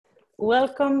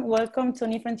welcome to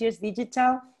New Frontiers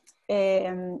Digital.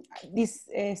 This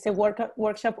is a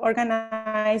workshop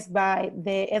organized by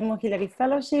the Edmund Hillary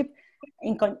Fellowship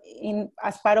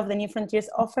as part of the New Frontiers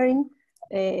offering,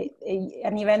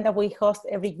 an event that we host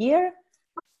every year.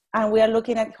 And we are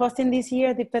looking at hosting this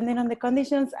year depending on the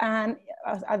conditions. And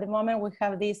at the moment, we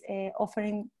have this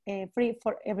offering free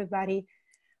for everybody,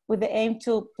 with the aim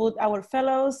to put our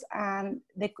fellows and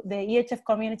the EHF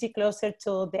community closer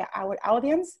to our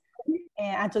audience,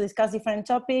 and to discuss different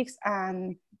topics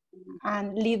and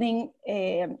leading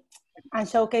and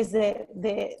showcase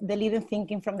the leading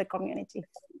thinking from the community.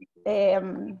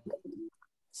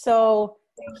 So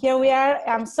here we are.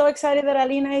 I'm so excited that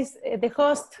Alina is the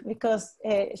host because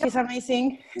she's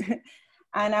amazing.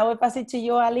 And I will pass it to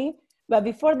you, Ali. But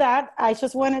before that, I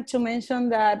just wanted to mention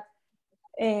that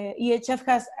EHF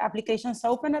has applications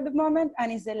open at the moment,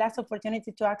 and it's the last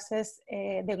opportunity to access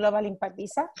the Global Impact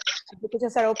Visa.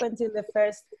 Applications are open till the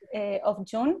 1st of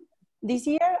June this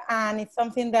year, and it's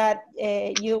something that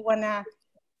you want to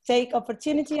take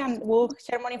opportunity, and we'll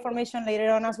share more information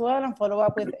later on as well and follow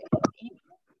up with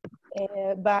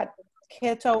but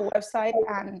head to our website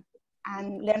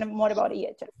and learn more about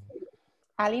EHF.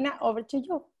 Alina, over to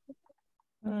you.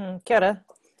 Kia ora.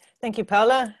 Thank you,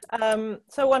 Paula.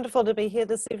 So wonderful to be here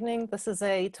this evening. This is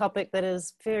a topic that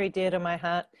is very dear to my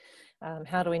heart.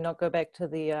 How do we not go back to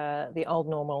the old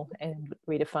normal and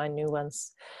redefine new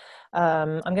ones?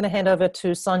 I'm going to hand over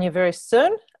to Sonya very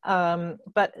soon.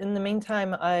 But in the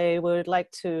meantime, I would like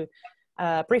to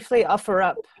briefly offer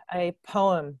up a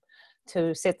poem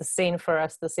to set the scene for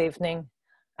us this evening.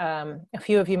 A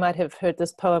few of you might have heard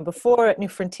this poem before at New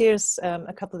Frontiers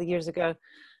a couple of years ago.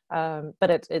 But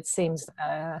it seems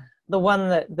the one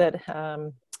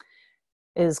that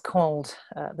is called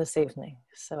this evening.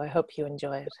 So I hope you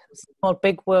enjoy it. It's called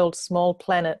Big World, Small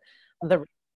Planet, The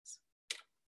Rings.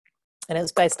 And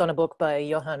it's based on a book by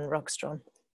Johan Rockström.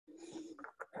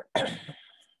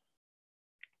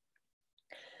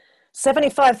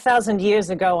 75,000 years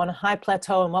ago on a high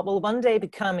plateau in what will one day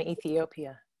become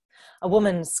Ethiopia, a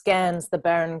woman scans the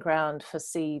barren ground for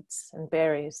seeds and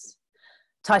berries.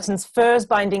 Tightens furs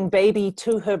binding baby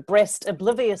to her breast,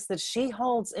 oblivious that she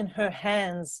holds in her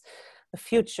hands the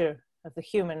future of the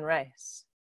human race.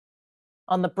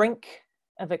 On the brink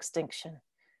of extinction,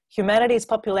 humanity's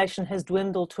population has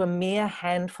dwindled to a mere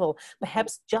handful.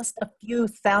 Perhaps just a few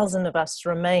thousand of us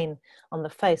remain on the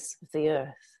face of the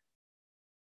earth.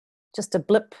 Just a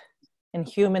blip in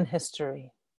human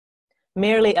history,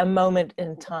 merely a moment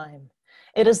in time.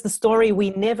 It is the story we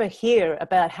never hear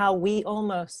about how we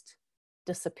almost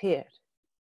disappeared.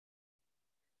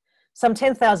 Some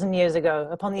 10,000 years ago,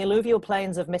 upon the alluvial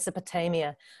plains of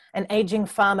Mesopotamia, an aging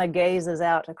farmer gazes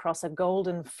out across a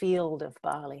golden field of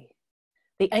barley.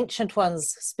 The ancient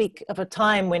ones speak of a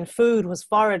time when food was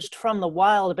foraged from the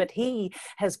wild, but he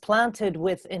has planted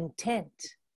with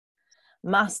intent.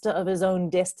 Master of his own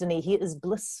destiny, he is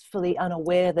blissfully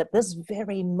unaware that this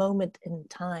very moment in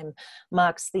time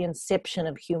marks the inception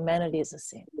of humanity's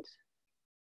ascent.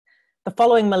 The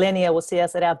following millennia will see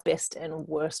us at our best and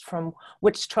worst, from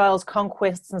witch trials,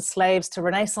 conquests, and slaves to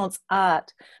Renaissance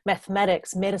art,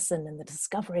 mathematics, medicine, and the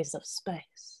discoveries of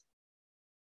space.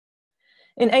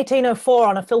 In 1804,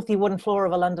 on a filthy wooden floor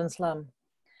of a London slum,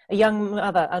 a young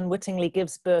mother unwittingly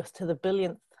gives birth to the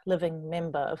billionth living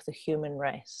member of the human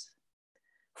race.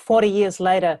 40 years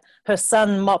later, her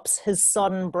son mops his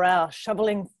sodden brow,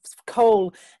 shoveling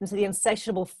coal into the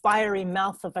insatiable fiery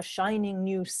mouth of a shining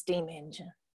new steam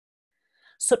engine.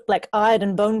 Soot black-eyed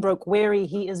and bone-broke weary,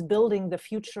 he is building the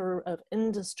future of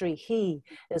industry. He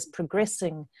is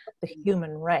progressing the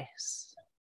human race.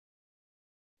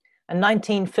 A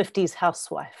 1950s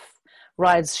housewife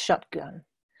rides shotgun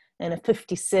in a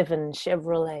 57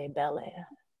 Chevrolet Bel Air.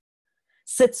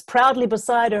 Sits proudly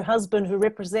beside her husband, who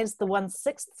represents the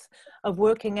 1/6 of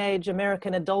working-age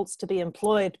American adults to be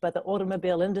employed by the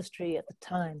automobile industry at the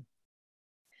time.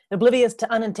 Oblivious to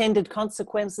unintended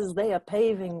consequences, they are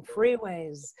paving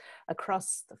freeways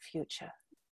across the future.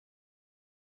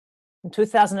 In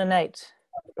 2008,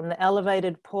 from the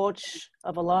elevated porch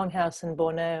of a longhouse in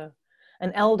Borneo,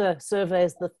 an elder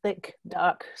surveys the thick,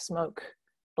 dark smoke,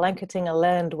 blanketing a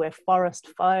land where forest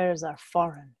fires are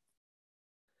foreign.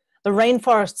 The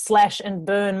rainforest slash and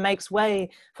burn makes way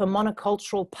for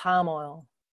monocultural palm oil.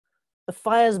 The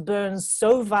fires burn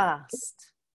so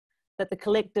vast that the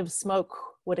collective smoke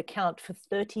would account for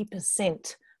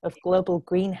 30% of global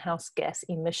greenhouse gas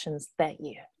emissions that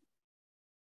year.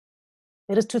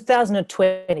 It is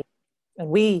 2020, and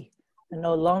we are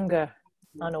no longer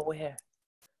unaware.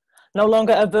 No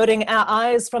longer averting our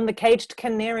eyes from the caged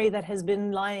canary that has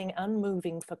been lying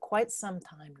unmoving for quite some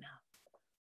time now.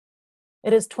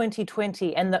 It is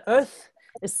 2020, and the earth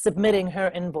is submitting her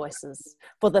invoices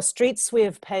for the streets we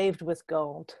have paved with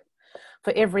gold,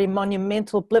 for every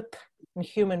monumental blip in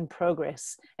human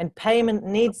progress, and payment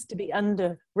needs to be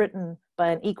underwritten by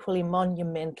an equally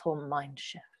monumental mind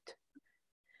shift.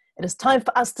 It is time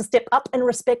for us to step up and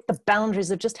respect the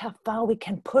boundaries of just how far we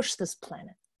can push this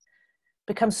planet,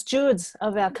 become stewards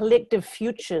of our collective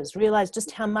futures, realize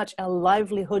just how much our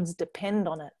livelihoods depend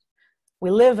on it. We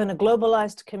live in a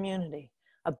globalized community,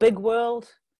 a big world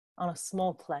on a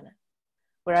small planet,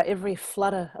 where our every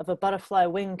flutter of a butterfly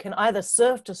wing can either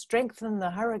serve to strengthen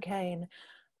the hurricane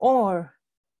or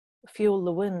fuel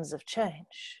the winds of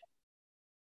change.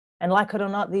 And like it or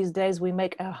not, these days we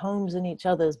make our homes in each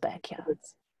other's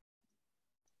backyards.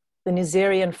 The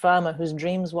Nigerian farmer whose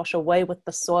dreams wash away with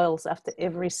the soils after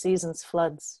every season's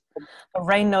floods. The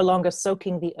rain no longer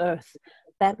soaking the earth.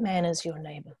 That man is your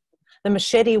neighbor. The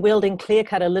machete-wielding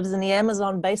clear-cutter lives in the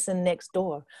Amazon basin next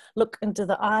door. Look into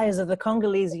the eyes of the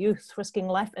Congolese youth risking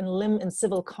life and limb in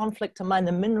civil conflict to mine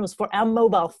the minerals for our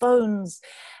mobile phones,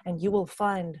 and you will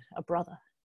find a brother.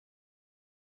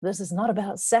 This is not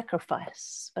about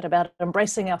sacrifice, but about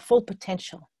embracing our full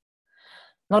potential.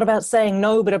 Not about saying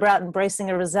no, but about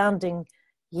embracing a resounding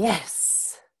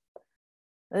yes.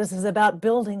 This is about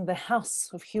building the house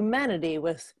of humanity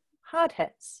with hard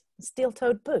hats and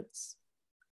steel-toed boots.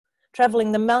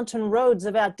 Traveling the mountain roads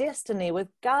of our destiny with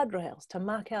guardrails to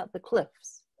mark out the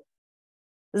cliffs.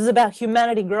 This is about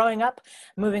humanity growing up,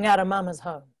 moving out of mama's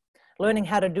home, learning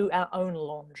how to do our own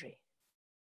laundry.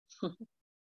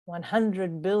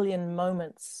 100 billion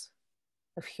moments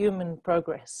of human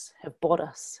progress have brought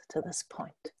us to this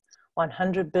point.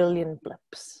 100 billion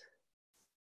blips.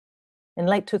 In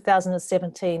late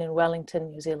 2017 in Wellington,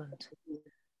 New Zealand,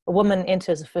 a woman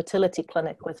enters a fertility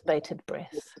clinic with bated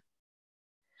breath.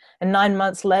 And 9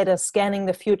 months later, scanning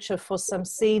the future for some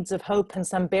seeds of hope and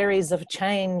some berries of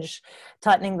change,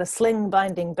 tightening the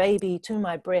sling-binding baby to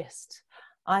my breast,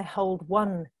 I hold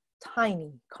one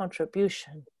tiny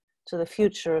contribution to the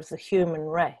future of the human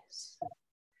race.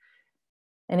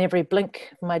 In every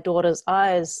blink of my daughter's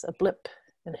eyes, a blip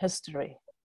in history.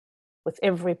 With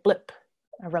every blip,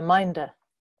 a reminder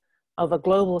of a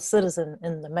global citizen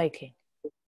in the making,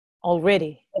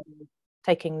 already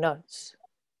taking notes.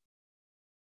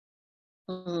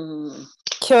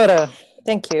 Kia ora.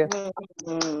 Thank you.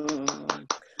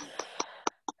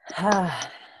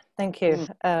 Thank you.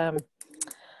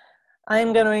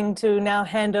 I'm going to now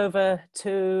hand over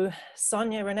to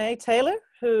Sonya Renee Taylor,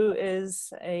 who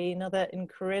is another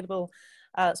incredible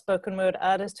spoken word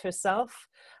artist herself,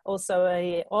 also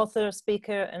an author,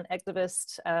 speaker, and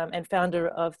activist, and founder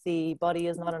of the Body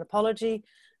Is Not an Apology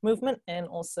movement, and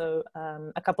also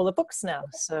a couple of books now.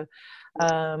 So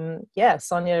yeah,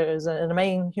 Sonya is an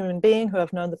amazing human being who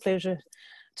I've known the pleasure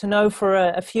to know for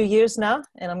a few years now,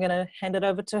 and I'm going to hand it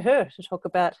over to her to talk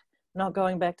about not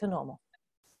going back to normal.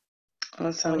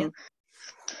 Awesome. Sonya?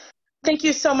 Thank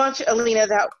you so much, Alina.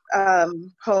 That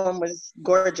poem was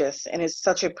gorgeous and is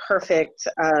such a perfect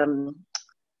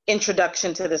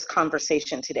introduction to this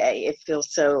conversation today. It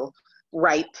feels so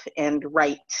ripe and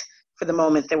right for the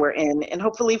moment that we're in, and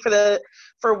hopefully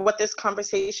for what this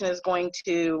conversation is going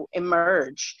to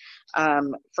emerge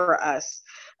for us.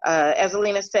 As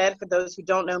Alina said, for those who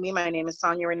don't know me, my name is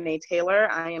Sonya Renee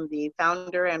Taylor. I am the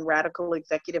founder and radical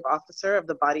executive officer of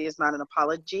The Body Is Not an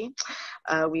Apology.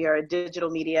 We are a digital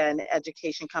media and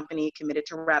education company committed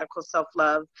to radical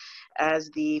self-love as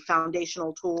the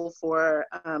foundational tool for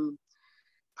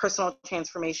personal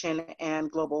transformation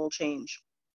and global change.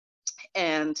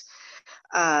 And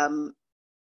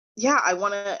yeah, I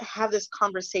want to have this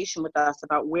conversation with us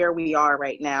about where we are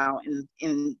right now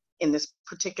in this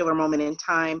particular moment in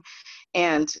time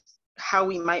and how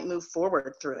we might move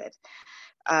forward through it.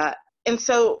 And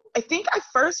so I think I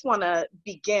first want to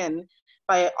begin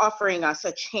by offering us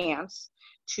a chance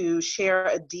to share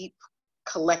a deep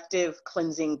collective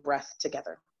cleansing breath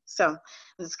together. So I'm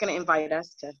just going to invite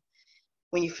us to,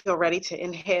 when you feel ready, to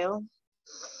inhale.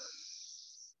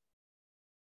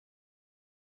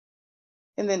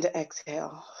 And then to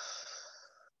exhale.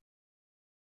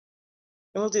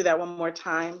 And we'll do that one more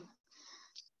time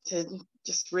to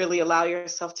just really allow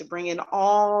yourself to bring in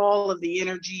all of the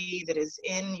energy that is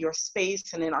in your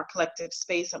space and in our collective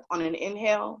space on an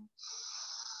inhale.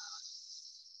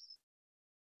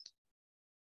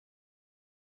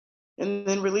 And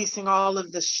then releasing all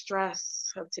of the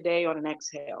stress of today on an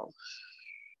exhale.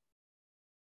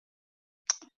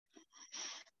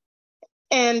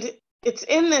 And it's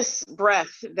in this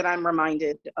breath that I'm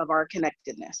reminded of our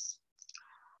connectedness.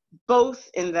 Both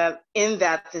in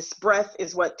that this breath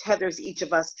is what tethers each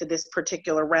of us to this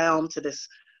particular realm, to this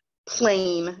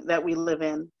plane that we live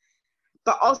in,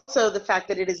 but also the fact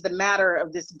that it is the matter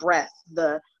of this breath,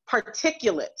 the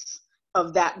particulates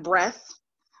of that breath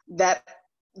that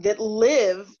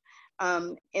live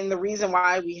in the reason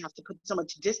why we have to put so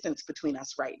much distance between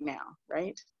us right now,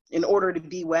 right? In order to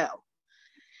be well.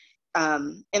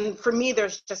 And for me,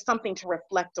 there's just something to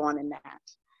reflect on in that,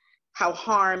 how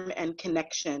harm and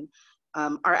connection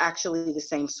are actually the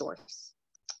same source.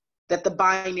 That the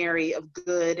binary of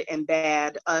good and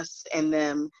bad, us and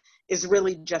them, is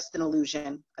really just an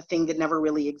illusion, a thing that never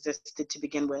really existed to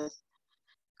begin with.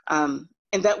 And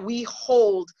that we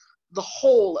hold the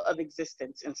whole of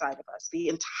existence inside of us. The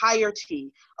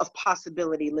entirety of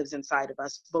possibility lives inside of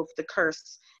us, both the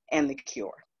curse and the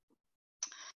cure.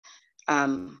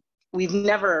 We've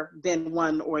never been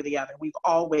one or the other. We've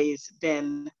always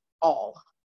been all.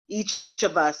 Each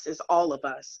of us is all of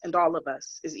us, and all of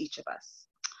us is each of us.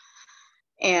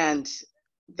 And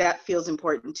that feels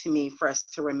important to me for us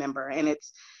to remember. And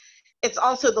it's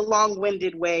also the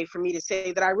long-winded way for me to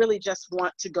say that I really just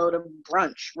want to go to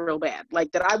brunch real bad.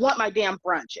 Like that I want my damn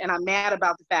brunch. And I'm mad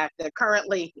about the fact that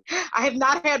currently I have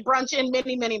not had brunch in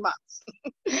many, many months.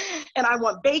 And I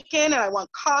want bacon, and I want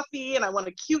coffee, and I want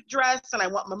a cute dress, and I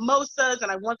want mimosas,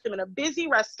 and I want them in a busy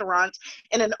restaurant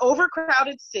in an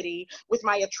overcrowded city with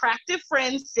my attractive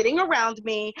friends sitting around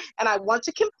me. And I want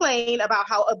to complain about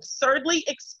how absurdly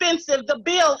expensive the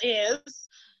bill is.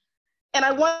 And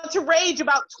I want to rage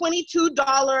about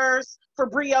 $22 for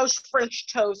brioche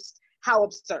French toast. How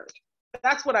absurd.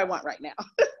 That's what I want right now.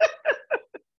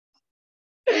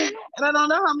 And I don't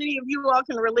know how many of you all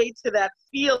can relate to that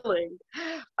feeling,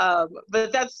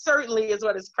 but that certainly is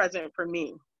what is present for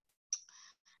me.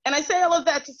 And I say all of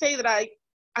that to say that I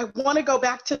want to go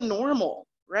back to normal,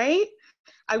 right?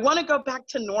 I want to go back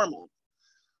to normal,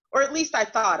 or at least I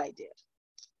thought I did.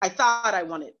 I thought I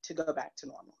wanted to go back to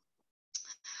normal.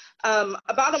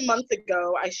 About a month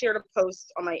ago, I shared a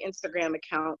post on my Instagram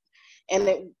account, and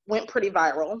it went pretty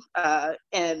viral.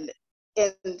 And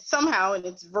somehow, in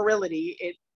its virility,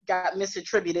 it got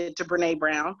misattributed to Brene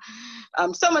Brown.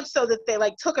 So much so that they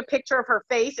took a picture of her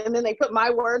face, and then they put my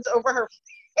words over her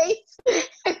face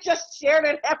and just shared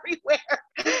it everywhere.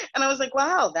 And I was like,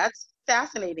 wow, that's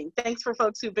fascinating. Thanks for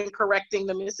folks who've been correcting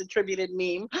the misattributed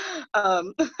meme.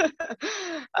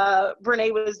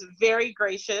 Brene was very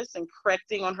gracious in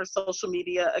correcting on her social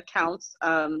media accounts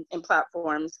and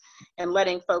platforms, and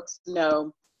letting folks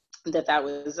know that that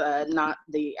was not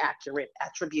the accurate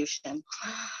attribution.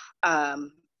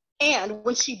 And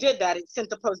when she did that, it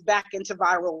sent the post back into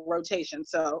viral rotation.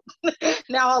 So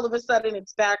now all of a sudden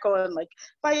it's back on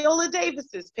Viola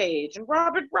Davis's page and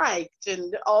Robert Wright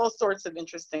and all sorts of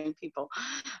interesting people.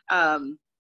 And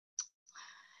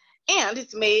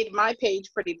it's made my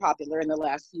page pretty popular in the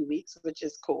last few weeks, which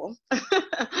is cool.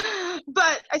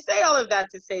 But I say all of that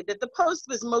to say that the post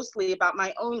was mostly about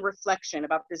my own reflection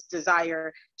about this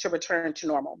desire to return to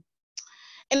normal.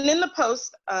 And in the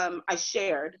post, I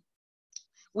shared,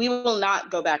 we will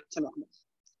not go back to normal.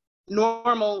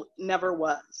 Normal never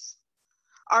was.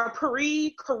 Our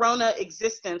pre-corona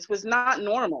existence was not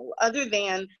normal, other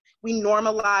than we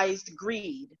normalized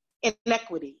greed,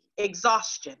 inequity,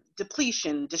 exhaustion,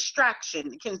 depletion,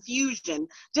 distraction, confusion,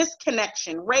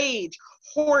 disconnection, rage,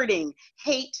 hoarding,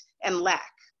 hate, and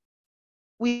lack.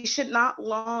 We should not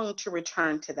long to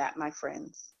return to that, my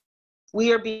friends.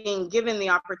 We are being given the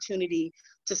opportunity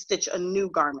to stitch a new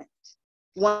garment,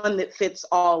 one that fits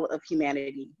all of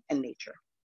humanity and nature.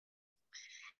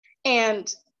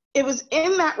 And it was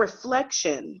in that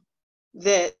reflection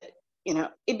that,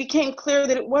 it became clear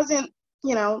that it wasn't,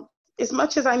 as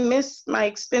much as I miss my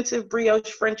expensive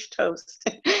brioche French toast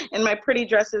and my pretty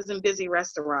dresses in busy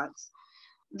restaurants,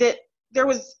 that it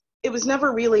was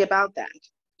never really about that.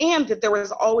 And that there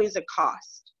was always a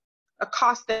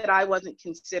cost that I wasn't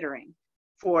considering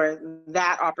for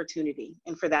that opportunity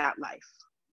and for that life.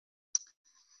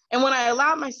 And when I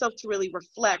allowed myself to really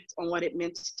reflect on what it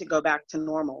meant to go back to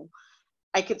normal,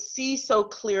 I could see so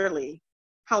clearly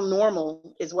how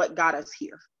normal is what got us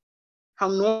here. How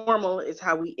normal is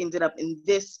how we ended up in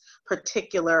this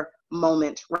particular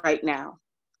moment right now.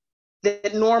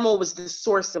 That normal was the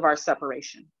source of our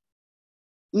separation.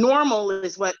 Normal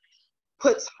is what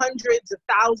puts hundreds of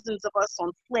thousands of us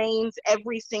on planes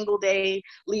every single day,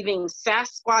 leaving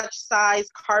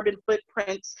Sasquatch-sized carbon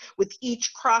footprints with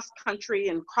each cross-country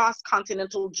and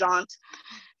cross-continental jaunt,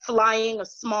 flying a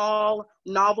small,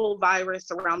 novel virus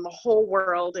around the whole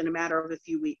world in a matter of a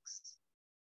few weeks.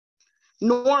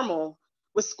 Normal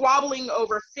was squabbling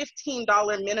over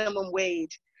 $15 minimum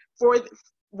wage for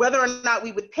whether or not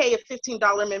we would pay a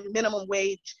 $15 minimum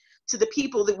wage to the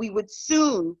people that we would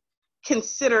soon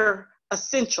consider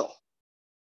essential,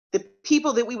 the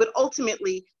people that we would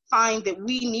ultimately find that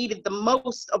we needed the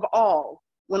most of all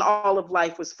when all of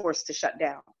life was forced to shut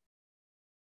down.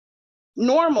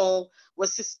 Normal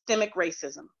was systemic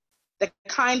racism, the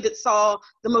kind that saw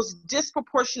the most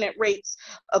disproportionate rates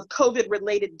of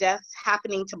COVID-related deaths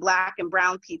happening to Black and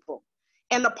brown people.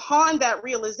 And upon that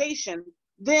realization,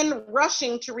 then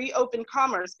rushing to reopen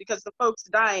commerce because the folks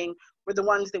dying were the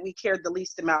ones that we cared the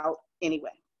least about anyway.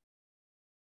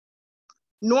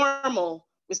 Normal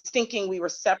was thinking we were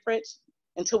separate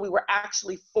until we were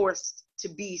actually forced to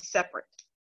be separate,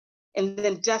 and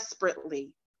then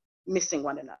desperately missing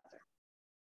one another.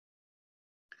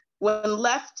 When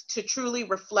left to truly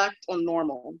reflect on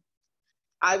normal,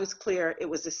 I was clear it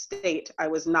was a state I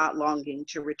was not longing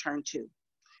to return to.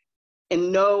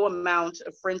 And no amount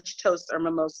of French toast or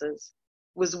mimosas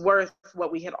was worth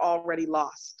what we had already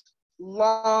lost,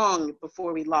 long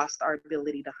before we lost our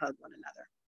ability to hug one another.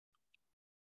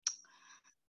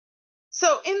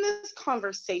 So in this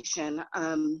conversation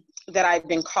that I've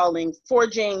been calling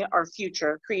Forging Our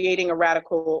Future, Creating a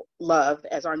Radical Love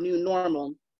as Our New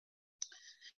Normal,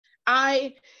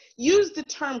 I use the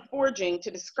term forging to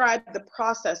describe the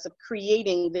process of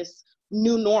creating this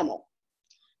new normal,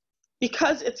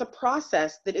 because it's a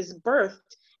process that is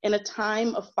birthed in a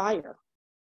time of fire,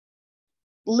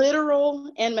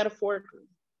 literal and metaphorically.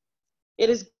 It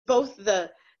is both the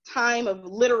time of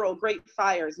literal great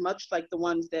fires, much like the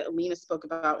ones that Alina spoke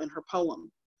about in her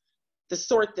poem, the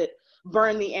sort that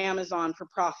burn the Amazon for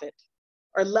profit,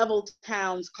 or leveled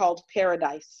towns called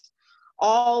paradise,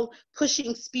 all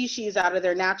pushing species out of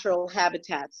their natural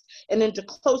habitats and into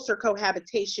closer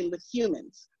cohabitation with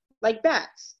humans, like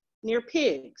bats near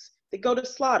pigs that go to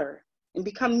slaughter and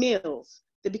become meals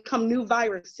that become new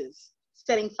viruses,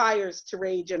 setting fires to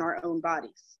rage in our own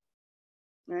bodies,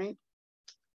 right?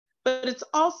 But it's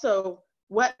also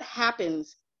what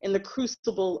happens in the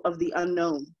crucible of the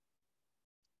unknown.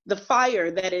 The fire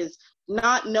that is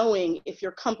not knowing if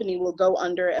your company will go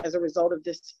under as a result of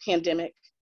this pandemic,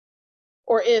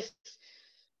 or if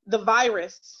the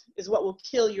virus is what will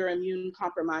kill your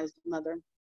immune-compromised mother.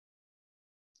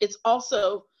 It's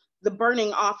also the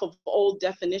burning off of old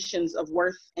definitions of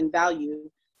worth and value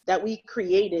that we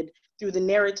created through the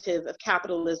narrative of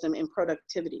capitalism and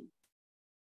productivity.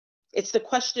 It's the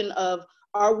question of,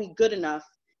 are we good enough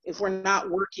if we're not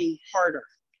working harder,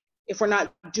 if we're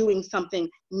not doing something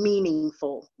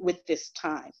meaningful with this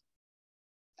time?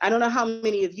 I don't know how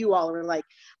many of you all are like,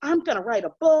 I'm gonna write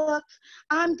a book,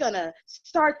 I'm gonna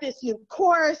start this new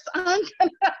course,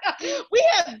 we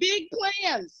have big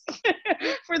plans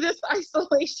for this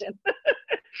isolation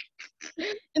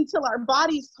until our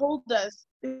bodies told us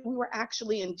that we were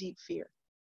actually in deep fear,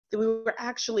 that we were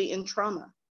actually in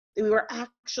trauma, that we were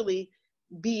actually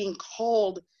being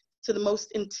called to the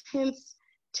most intense,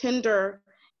 tender,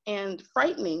 and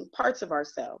frightening parts of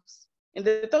ourselves. And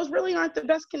that those really aren't the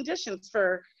best conditions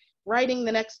for writing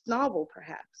the next novel,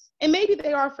 perhaps. And maybe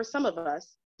they are for some of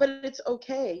us, but it's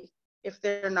okay if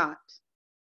they're not,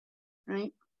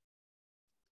 right?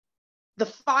 The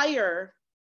fire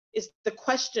is the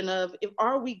question of,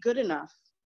 are we good enough?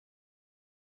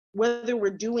 Whether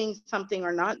we're doing something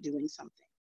or not doing something.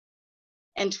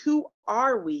 And who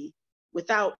are we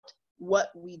without what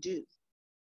we do?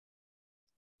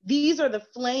 These are the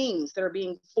flames that are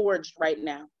being forged right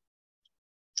now.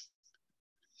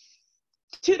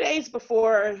 2 days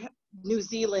before New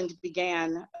Zealand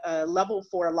began a level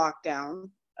 4 lockdown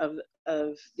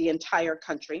of the entire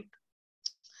country,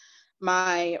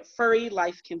 my furry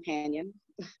life companion,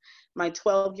 my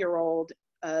 12-year-old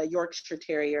Yorkshire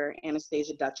Terrier,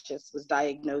 Anastasia Duchess, was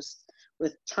diagnosed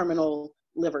with terminal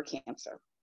liver cancer.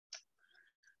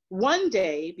 One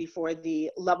day before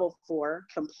the level 4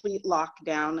 complete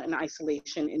lockdown and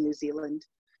isolation in New Zealand,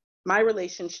 my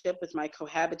relationship with my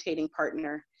cohabitating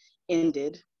partner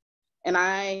ended, and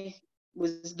I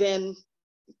was then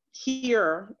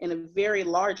here in a very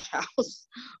large house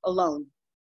alone,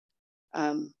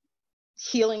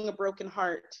 healing a broken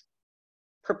heart,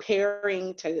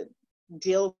 preparing to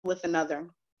deal with another.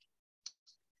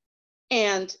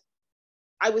 And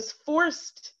I was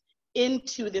forced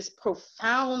into this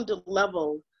profound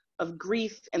level of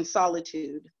grief and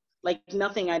solitude like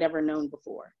nothing I'd ever known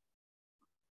before.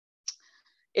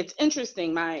 It's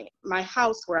interesting, my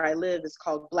house where I live is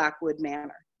called Blackwood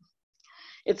Manor.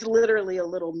 It's literally a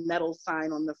little metal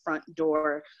sign on the front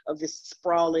door of this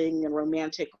sprawling and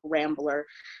romantic rambler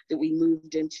that we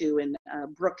moved into in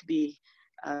Brookby,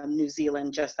 New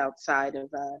Zealand, just outside of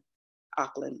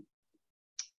Auckland.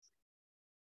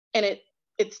 And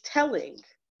it's telling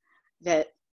that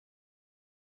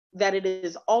it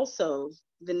is also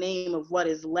the name of what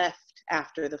is left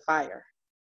after the fire?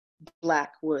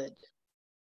 Black wood.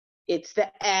 It's the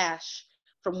ash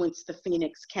from whence the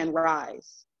phoenix can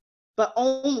rise, but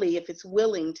only if it's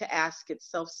willing to ask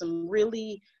itself some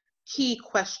really key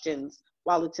questions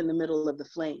while it's in the middle of the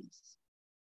flames.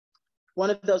 One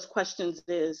of those questions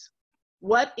is,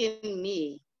 what in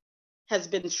me has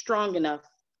been strong enough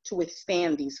to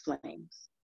withstand these flames?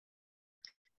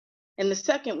 And the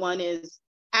second one is,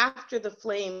 after the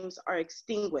flames are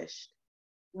extinguished,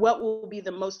 what will be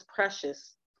the most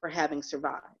precious for having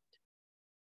survived?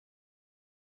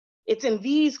 It's in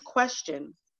these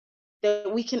questions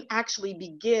that we can actually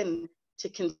begin to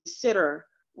consider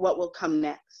what will come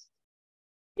next.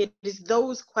 It is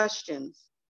those questions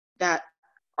that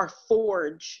are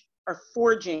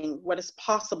forging what is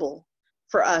possible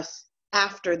for us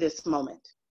after this moment.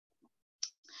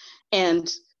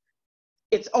 And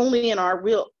it's only in our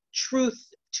real truth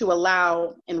to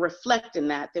allow and reflect in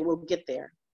that we'll get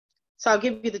there. So I'll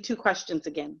give you the two questions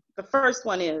again. The first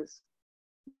one is,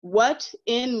 what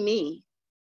in me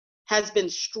has been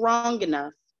strong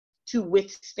enough to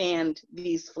withstand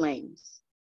these flames?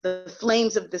 The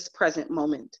flames of this present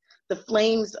moment, the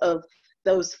flames of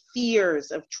those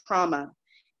fears of trauma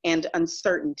and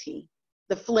uncertainty,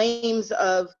 the flames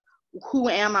of who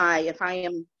am I if I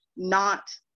am not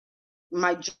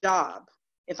my job,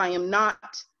 if I am not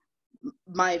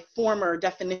my former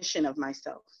definition of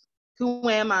myself? Who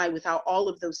am I without all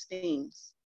of those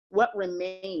things? What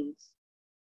remains?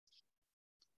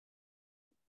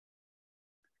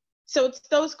 So it's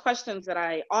those questions that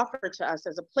I offer to us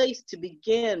as a place to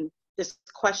begin this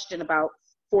question about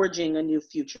forging a new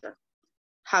future.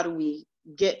 How do we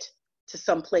get to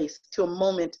some place, to a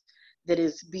moment that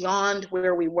is beyond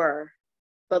where we were,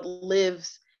 but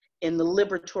lives in the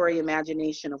liberatory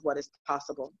imagination of what is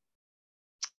possible?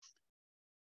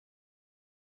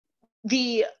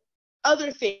 The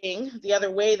other thing, the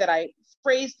other way that I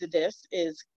phrased this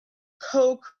is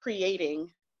co-creating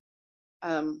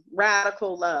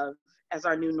radical love as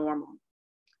our new normal.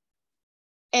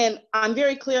 And I'm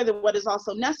very clear that what is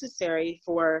also necessary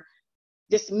for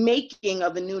this making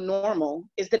of a new normal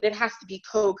is that it has to be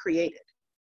co-created.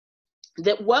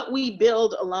 That what we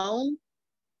build alone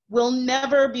will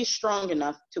never be strong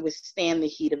enough to withstand the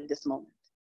heat of this moment.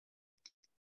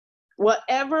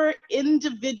 Whatever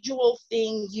individual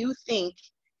thing you think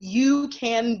you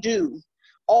can do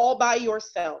all by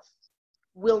yourself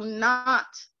will not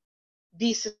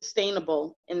be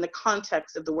sustainable in the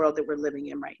context of the world that we're living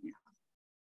in right now.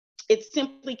 It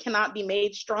simply cannot be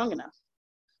made strong enough.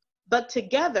 But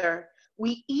together,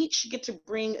 we each get to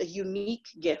bring a unique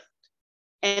gift,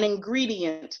 an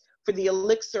ingredient for the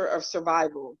elixir of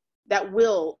survival that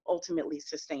will ultimately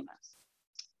sustain us.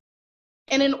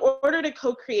 And in order to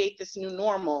co-create this new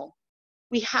normal,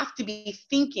 we have to be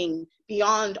thinking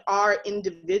beyond our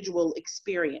individual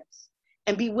experience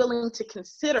and be willing to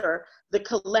consider the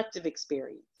collective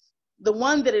experience, the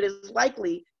one that it is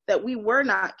likely that we were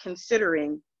not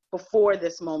considering before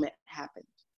this moment happened.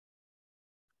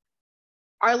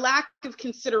 Our lack of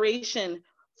consideration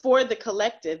for the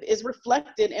collective is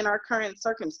reflected in our current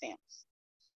circumstance.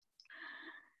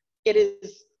 It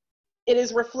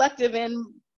is reflective in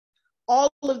all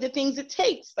of the things it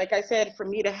takes, like I said, for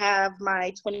me to have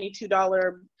my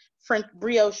 $22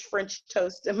 brioche French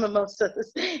toast and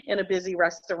mimosas in a busy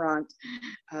restaurant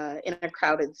in a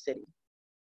crowded city.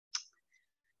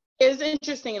 It was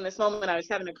interesting in this moment. I was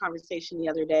having a conversation the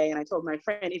other day and I told my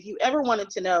friend, if you ever wanted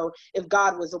to know if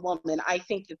God was a woman, I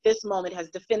think that this moment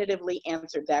has definitively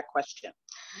answered that question.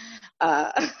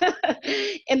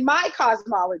 In my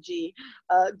cosmology,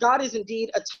 God is indeed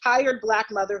a tired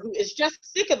Black mother who is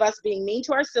just sick of us being mean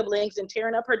to our siblings and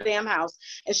tearing up her damn house.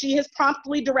 And she has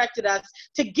promptly directed us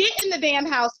to get in the damn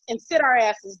house and sit our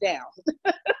asses down.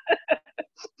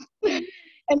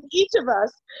 And each of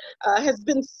us has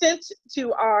been sent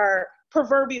to our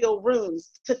proverbial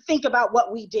rooms to think about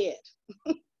what we did,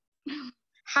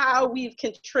 how we've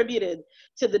contributed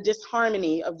to the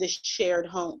disharmony of this shared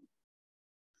home.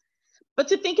 But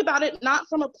to think about it not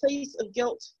from a place of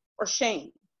guilt or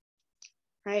shame,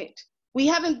 right? We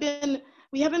haven't been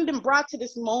brought to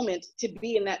this moment to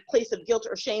be in that place of guilt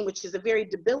or shame, which is a very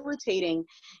debilitating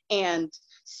and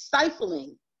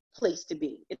stifling place to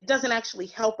be. It doesn't actually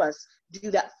help us do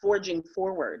that forging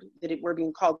forward that we're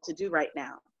being called to do right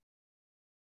now.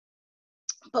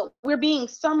 But we're being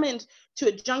summoned to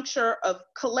a juncture of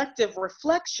collective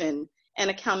reflection and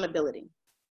accountability.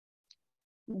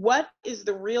 What is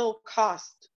the real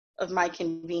cost of my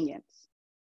convenience?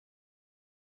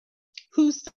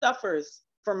 Who suffers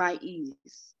for my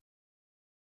ease?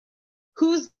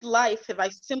 Whose life have I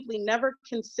simply never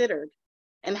considered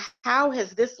And how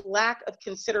has this lack of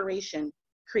consideration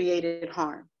created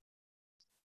harm?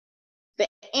 The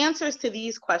answers to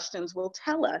these questions will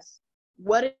tell us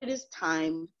what it is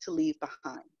time to leave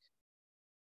behind.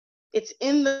 It's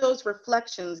in those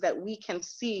reflections that we can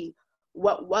see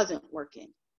what wasn't working,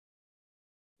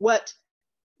 what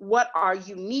our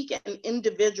unique and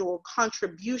individual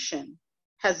contribution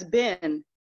has been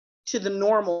to the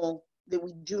normal that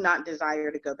we do not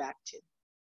desire to go back to.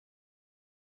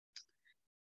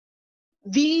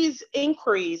 These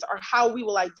inquiries are how we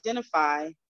will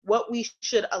identify what we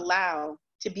should allow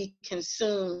to be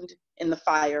consumed in the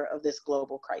fire of this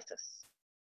global crisis.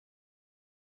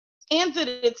 And that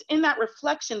it's in that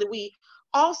reflection that we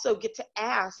also get to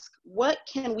ask, what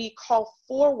can we call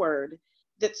forward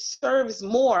that serves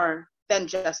more than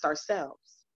just ourselves?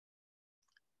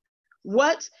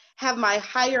 What have my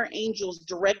higher angels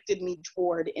directed me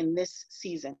toward in this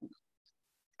season?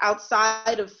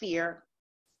 Outside of fear,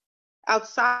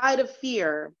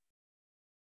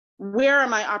 where are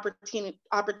my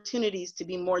opportunities to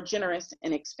be more generous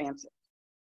and expansive?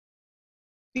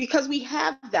 Because we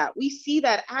have that. We see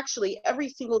that actually every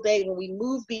single day when we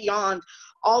move beyond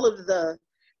all of the,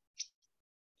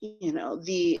 you know,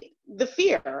 the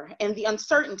fear and the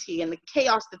uncertainty and the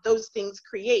chaos that those things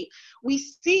create. We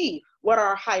see what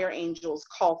our higher angels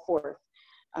call forth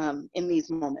in these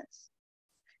moments.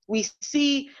 We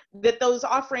see that those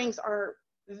offerings are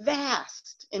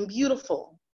vast and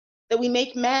beautiful, that we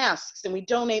make masks and we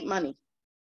donate money,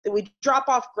 that we drop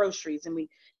off groceries and we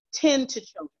tend to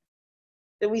children,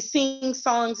 that we sing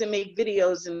songs and make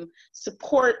videos in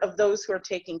support of those who are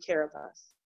taking care of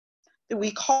us, that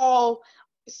we call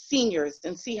seniors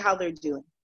and see how they're doing,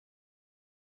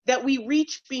 that we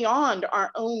reach beyond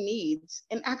our own needs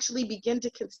and actually begin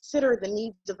to consider the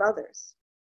needs of others,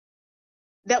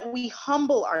 that we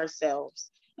humble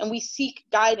ourselves and we seek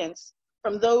guidance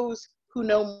from those who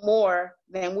know more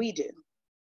than we do.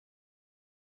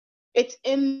 It's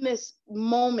in this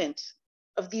moment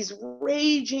of these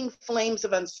raging flames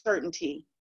of uncertainty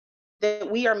that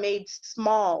we are made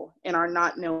small in our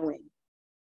not knowing,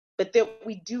 but that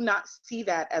we do not see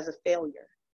that as a failure,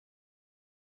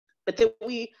 but that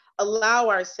we allow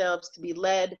ourselves to be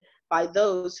led by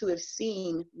those who have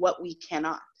seen what we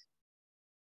cannot.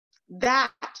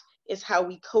 That is how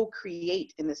we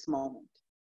co-create in this moment,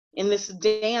 in this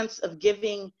dance of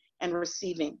giving and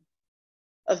receiving,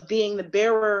 of being the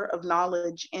bearer of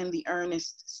knowledge and the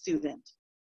earnest student,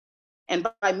 and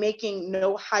by making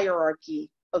no hierarchy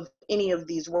of any of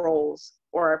these roles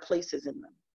or our places in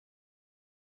them.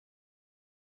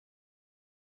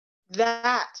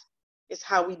 That is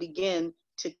how we begin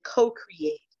to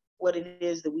co-create what it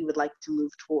is that we would like to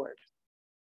move toward.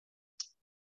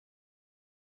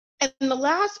 And the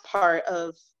last part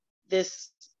of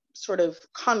this sort of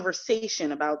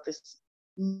conversation about this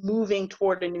moving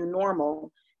toward a new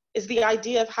normal is the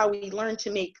idea of how we learn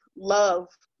to make love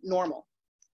normal.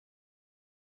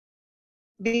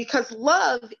 Because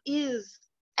love is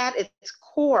at its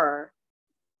core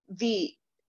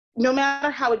no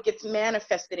matter how it gets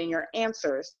manifested in your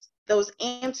answers, those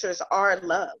answers are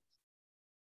love.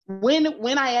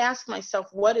 When I ask myself,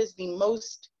 what is the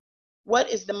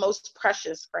most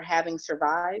precious for having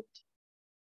survived?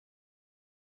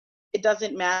 It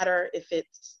doesn't matter if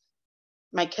it's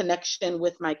my connection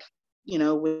with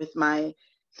my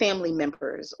family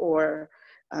members, or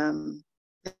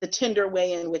the tender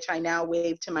way in which I now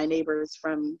wave to my neighbors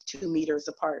from 2 meters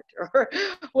apart, or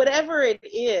whatever it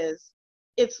is,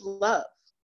 it's love.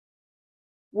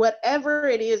 Whatever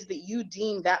it is that you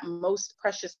deem that most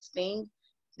precious thing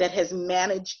that has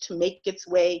managed to make its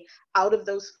way out of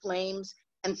those flames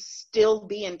and still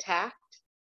be intact,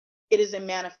 it is a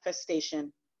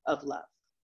manifestation of love.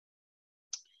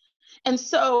 And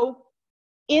so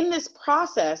in this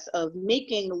process of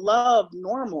making love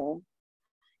normal,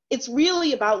 it's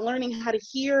really about learning how to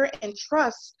hear and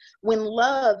trust when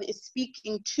love is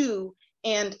speaking to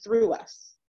and through us.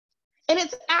 And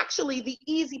it's actually the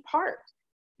easy part,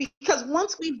 because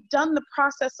once we've done the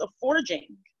process of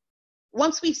forging,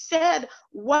 once we've said,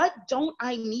 what don't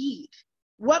I need?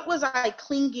 What was I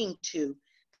clinging to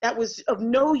that was of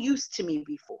no use to me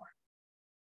before?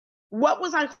 What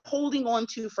was I holding on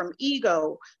to from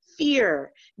ego,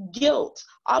 fear, guilt,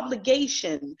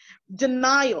 obligation,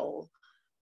 denial,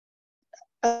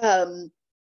 a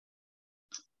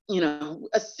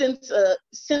sense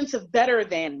of better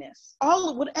than-ness,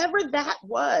 whatever that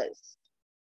was,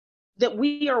 that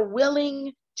we are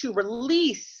willing to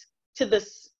release to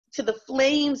the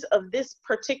flames of this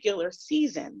particular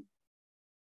season,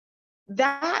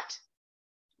 that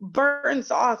burns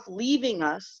off, leaving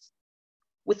us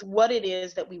with what it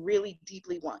is that we really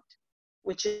deeply want,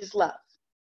 which is love.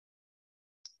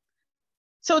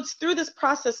 So it's through this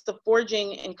process of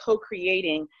forging and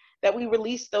co-creating that we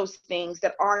release those things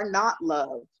that are not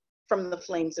love from the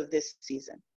flames of this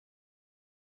season.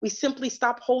 We simply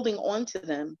stop holding on to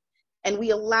them, and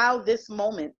we allow this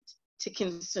moment to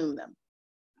consume them.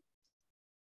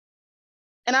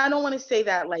 And I don't want to say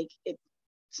that like it's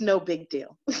no big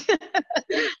deal.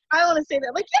 I want to say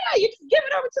that like, yeah, you just give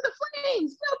it over to the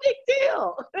flames, no big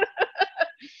deal.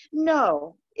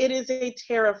 No, it is a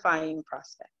terrifying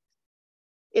prospect.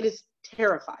 It is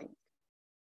terrifying.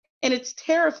 And it's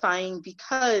terrifying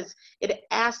because it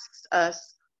asks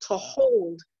us to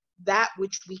hold that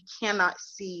which we cannot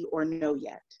see or know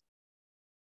yet.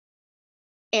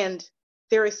 And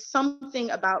there is something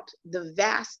about the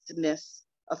vastness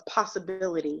of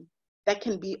possibility that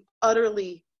can be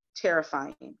utterly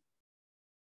terrifying.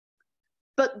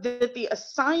 But the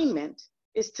assignment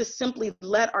is to simply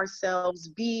let ourselves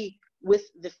be with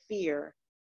the fear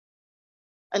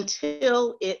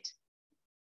until it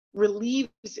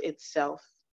relieves itself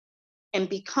and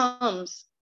becomes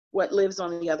what lives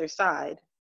on the other side,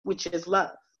 which is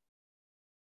love.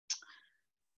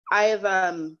 I have,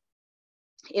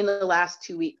 in the last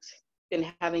 2 weeks,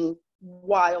 been having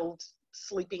wild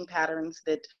sleeping patterns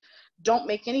that don't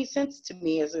make any sense to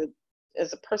me as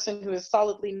a person who has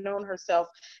solidly known herself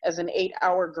as an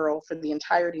 8-hour girl for the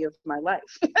entirety of my life.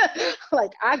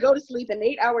 Like, I go to sleep and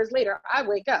 8 hours later, I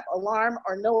wake up, alarm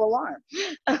or no alarm.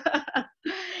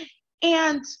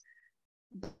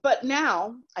 But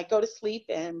now I go to sleep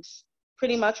and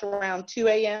pretty much around 2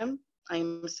 a.m.,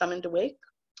 I'm summoned awake.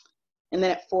 And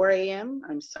then at 4 a.m.,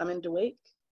 I'm summoned awake.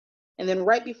 And then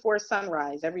right before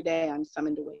sunrise, every day I'm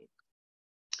summoned awake.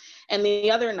 And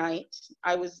the other night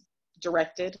I was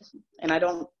directed, and I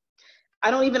don't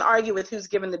even argue with who's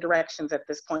given the directions at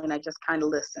this point. I just kind of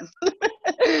listen.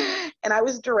 And I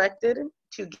was directed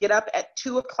to get up at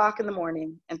 2 o'clock in the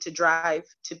morning and to drive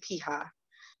to Piha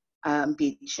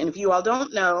Beach. And if you all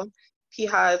don't know,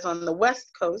 Piha is on the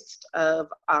west coast of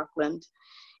Auckland,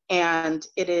 and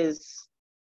it is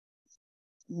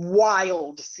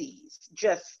wild seas,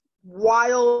 just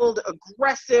wild,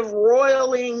 aggressive,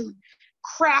 roiling,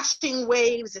 crashing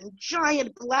waves and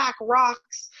giant black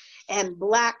rocks and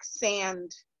black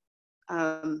sand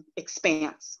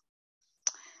expanse.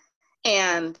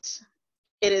 And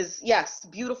it is, yes,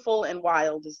 beautiful and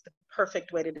wild is the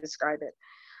perfect way to describe it.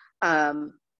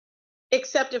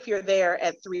 Except if you're there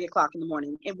at 3 o'clock in the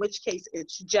morning, in which case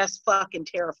it's just fucking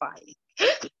terrifying.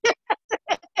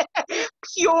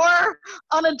 Pure,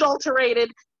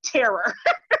 unadulterated terror.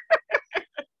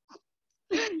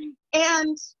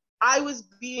 And I was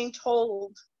being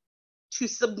told to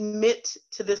submit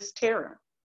to this terror,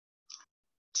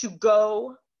 to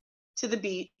go to the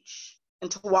beach and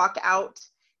to walk out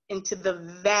into the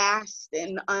vast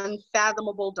and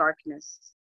unfathomable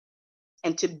darkness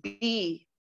and to be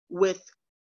with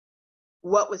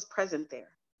what was present there.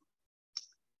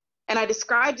 And I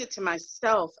described it to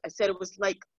myself. I said it was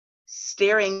like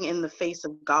staring in the face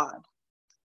of God.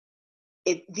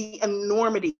 The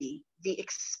enormity, the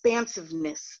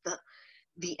expansiveness,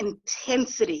 the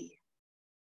intensity.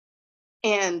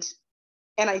 And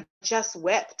I just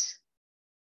wept.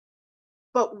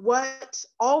 But what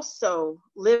also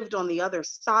lived on the other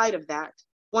side of that,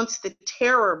 once the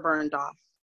terror burned off,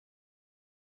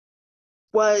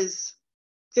 was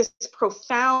this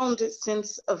profound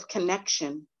sense of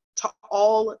connection to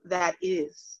all that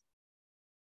is.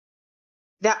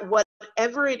 That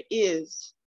whatever it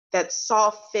is that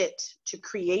saw fit to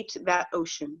create that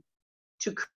ocean,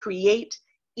 to create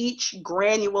each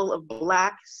granule of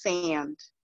black sand,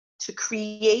 to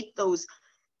create those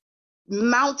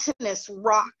mountainous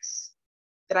rocks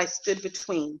that I stood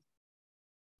between,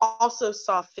 also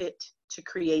saw fit to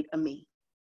create a me.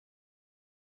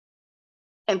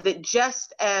 And that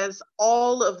just as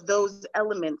all of those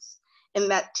elements in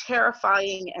that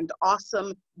terrifying and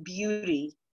awesome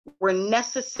beauty were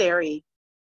necessary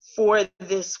for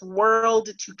this world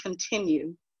to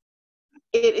continue,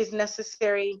 it is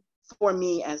necessary for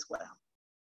me as well.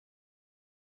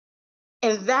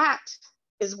 And that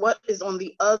is what is on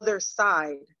the other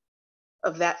side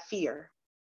of that fear.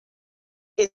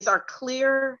 It's our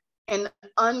clear and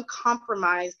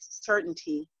uncompromised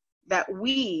certainty that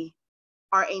we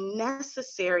are a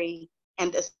necessary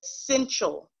and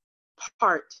essential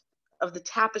part of the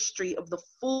tapestry of the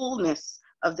fullness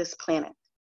of this planet.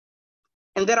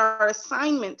 And that our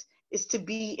assignment is to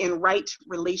be in right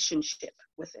relationship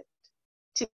with it,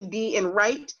 to be in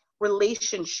right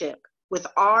relationship with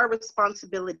our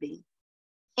responsibility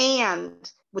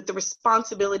and with the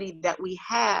responsibility that we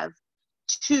have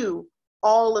to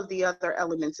all of the other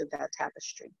elements of that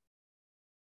tapestry.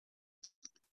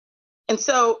 And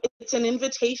so it's an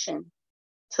invitation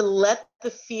to let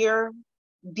the fear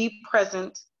be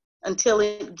present until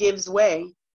it gives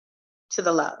way to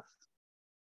the love.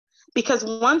 Because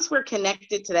once we're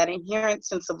connected to that inherent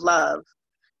sense of love,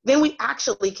 then we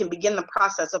actually can begin the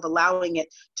process of allowing it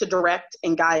to direct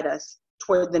and guide us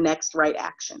toward the next right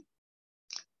action.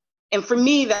 And for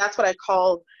me, that's what I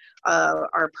call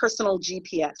our personal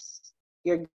GPS,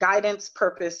 your guidance,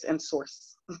 purpose, and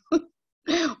source.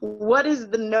 What is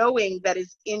the knowing that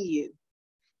is in you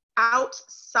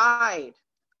outside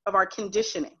of our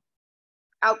conditioning,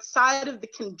 outside of the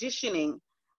conditioning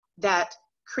that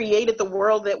created the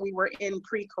world that we were in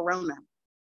pre-corona?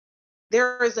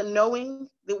 There is a knowing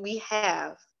that we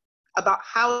have about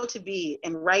how to be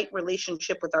in right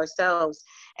relationship with ourselves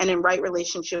and in right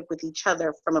relationship with each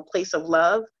other from a place of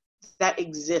love that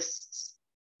exists.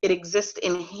 It exists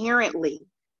inherently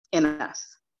in us,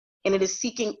 and it is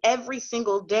seeking every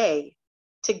single day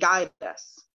to guide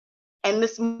us. And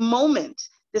this moment,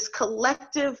 this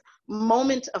collective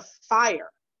moment of fire,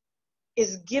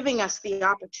 is giving us the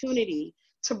opportunity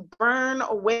to burn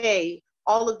away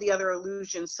all of the other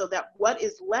illusions so that what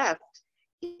is left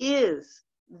is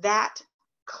that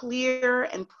clear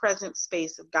and present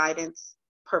space of guidance,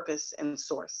 purpose, and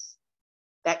source.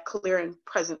 That clear and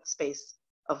present space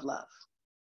of love.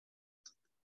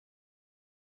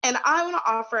 And I want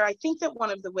to offer, I think that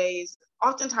one of the ways,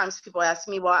 oftentimes people ask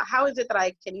me, well, how is it that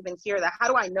I can even hear that? How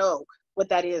do I know what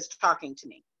that is talking to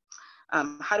me?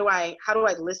 How do I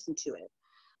listen to it?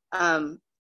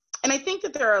 And I think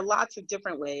that there are lots of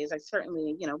different ways. I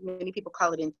certainly, many people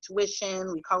call it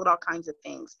intuition. We call it all kinds of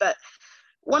things. But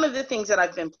one of the things that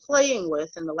I've been playing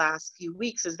with in the last few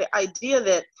weeks is the idea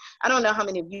that, I don't know how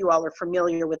many of you all are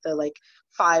familiar with the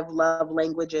 5 love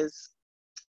languages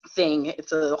thing.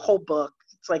 It's a whole book.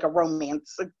 It's like a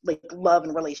romance, like love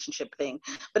and relationship thing.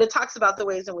 But it talks about the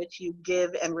ways in which you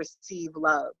give and receive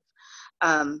love.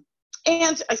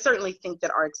 And I certainly think that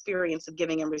our experience of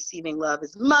giving and receiving love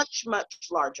is much, much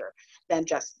larger than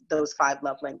just those 5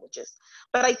 love languages.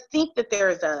 But I think that there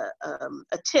is a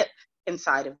tip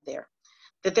inside of there,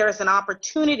 that there is an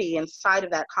opportunity inside of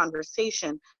that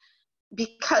conversation,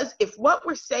 because if what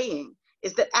we're saying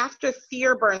is that after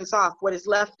fear burns off, what is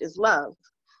left is love,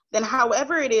 then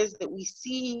however it is that we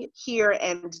see, hear,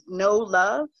 and know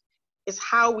love is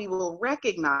how we will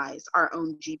recognize our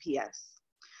own GPS.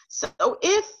 So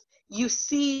if you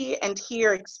see and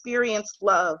hear, experience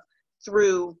love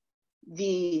through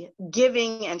the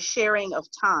giving and sharing of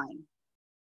time,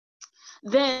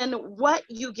 then what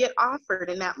you get offered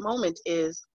in that moment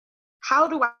is, how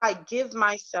do I give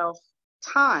myself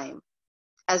time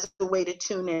as a way to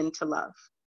tune in to love?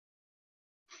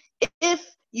 If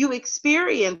you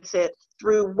experience it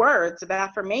through words of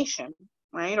affirmation,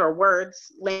 right, or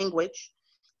words, language,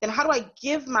 then how do I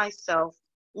give myself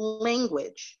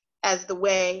language as the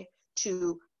way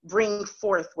to bring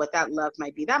forth what that love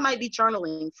might be? That might be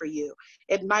journaling for you.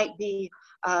 It might be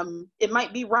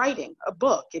writing a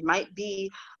book. It might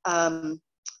be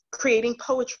creating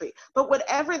poetry. But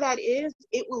whatever that is,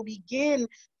 it will begin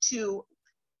to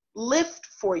lift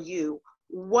for you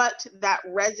what that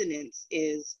resonance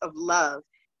is of love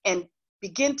and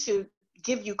begin to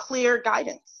give you clear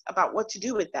guidance about what to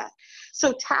do with that.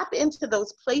 So tap into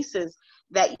those places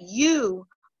that you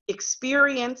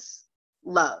experience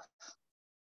love,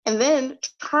 and then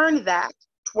turn that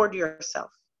toward yourself.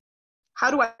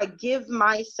 How do I give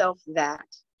myself that?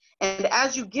 And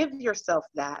as you give yourself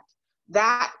that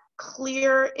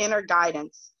clear inner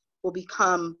guidance will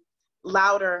become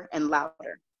louder and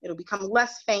louder. It'll become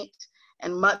less faint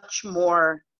and much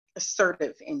more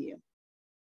assertive in you.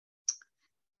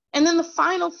 And then the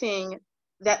final thing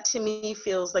that to me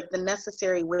feels like the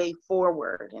necessary way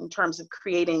forward in terms of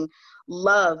creating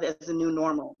love as a new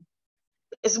normal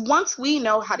is, once we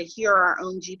know how to hear our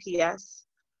own GPS,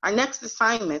 our next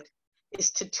assignment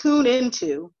is to tune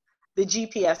into the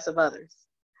GPS of others.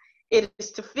 It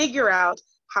is to figure out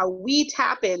how we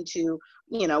tap into,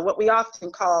 what we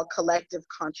often call collective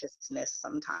consciousness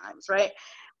sometimes, right?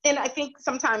 And I think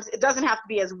sometimes it doesn't have to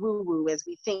be as woo-woo as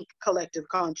we think collective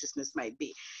consciousness might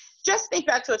be. Just think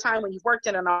back to a time when you've worked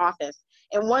in an office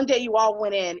and one day you all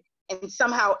went in and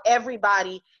somehow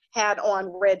everybody had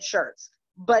on red shirts,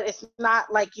 but it's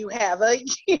not like you have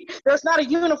there's not a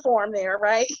uniform there,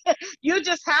 right? You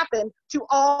just happen to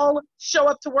all show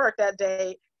up to work that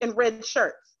day in red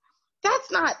shirts.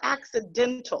 That's not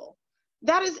accidental.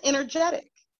 That is energetic.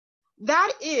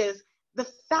 That is the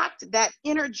fact that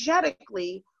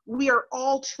energetically we are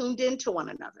all tuned into one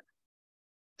another.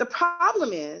 The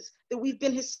problem is that we've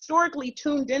been historically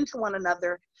tuned into one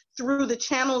another through the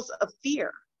channels of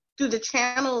fear, through the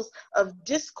channels of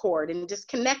discord and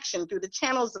disconnection, through the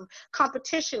channels of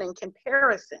competition and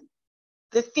comparison,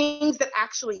 the things that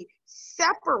actually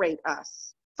separate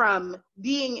us from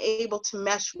being able to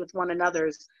mesh with one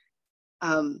another's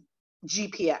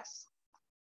GPS.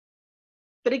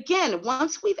 But again,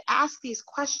 once we've asked these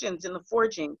questions in the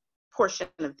forging portion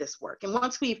of this work, and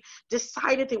once we've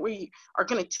decided that we are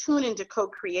going to tune into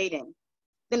co-creating,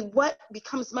 then what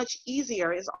becomes much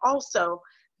easier is also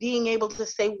being able to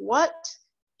say, what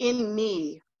in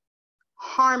me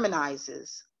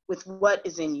harmonizes with what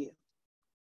is in you?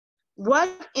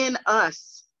 What in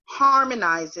us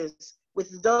harmonizes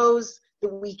with those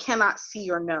that we cannot see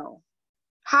or know?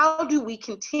 How do we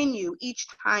continue each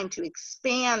time to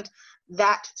expand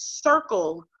that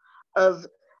circle of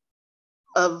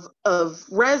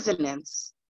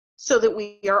resonance so that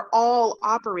we are all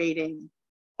operating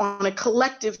on a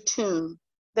collective tune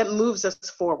that moves us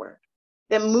forward,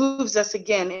 that moves us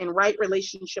again in right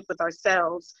relationship with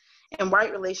ourselves, in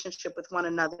right relationship with one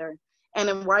another, and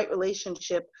in right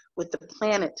relationship with the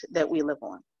planet that we live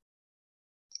on.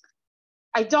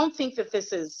 I don't think that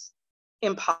this is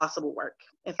impossible work.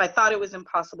 If I thought it was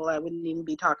impossible, I wouldn't even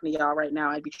be talking to y'all right now.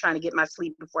 I'd be trying to get my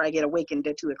sleep before I get awakened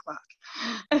at 2 o'clock.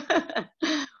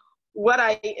 What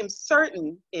I am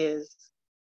certain is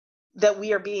that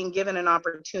we are being given an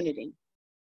opportunity.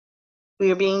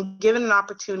 We are being given an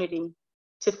opportunity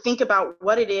to think about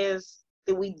what it is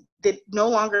that no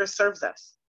longer serves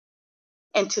us,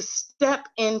 and to step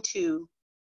into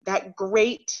that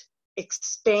great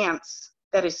expanse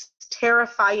that is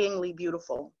terrifyingly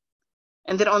beautiful,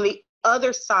 and that on the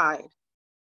other side,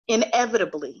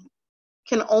 inevitably,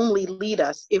 can only lead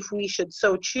us, if we should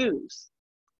so choose,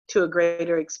 to a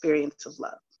greater experience of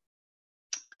love.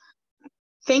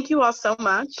 Thank you all so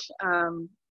much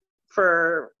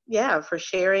for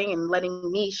sharing and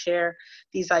letting me share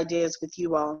these ideas with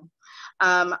you all.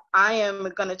 I am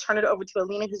going to turn it over to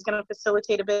Alina, who's going to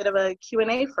facilitate a bit of a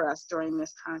Q&A for us during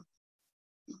this time.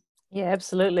 Yeah,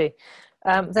 absolutely.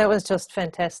 That was just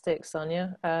fantastic,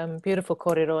 Sonya. Beautiful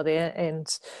kōrero there, and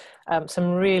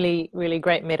some really, really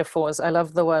great metaphors. I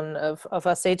love the one of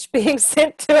us each being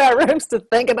sent to our rooms to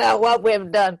think about what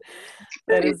we've done.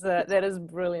 That is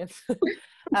brilliant.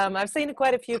 I've seen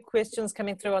quite a few questions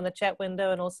coming through on the chat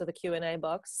window and also the Q&A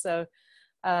box. So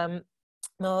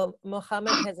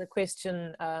Mohammed has a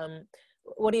question.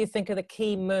 What do you think are the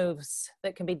key moves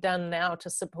that can be done now to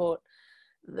support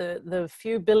the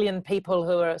few billion people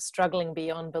who are struggling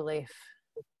beyond belief?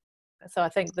 So I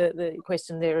think the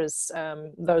question there is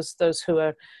those who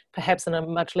are perhaps in a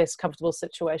much less comfortable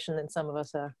situation than some of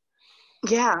us are.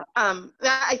 Yeah,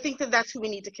 I think that's who we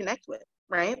need to connect with,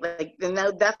 right? Like,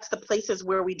 that's the places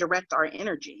where we direct our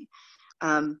energy.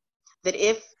 And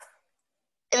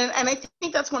I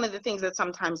think that's one of the things that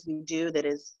sometimes we do, that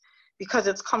is because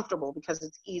it's comfortable, because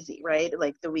it's easy, right?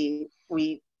 Like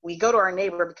we go to our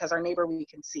neighbor because our neighbor we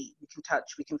can see, we can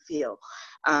touch, we can feel,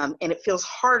 and it feels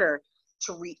harder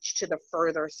to reach to the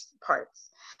furthest parts.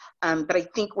 But I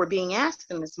think we're being asked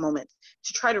in this moment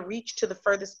to try to reach to the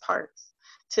furthest parts,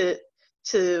 to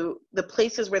the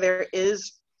places where there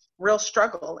is real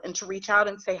struggle, and to reach out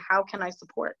and say, how can I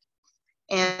support?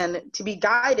 And to be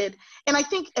guided. And I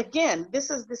think, again,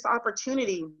 this is this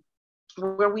opportunity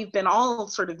where we've been all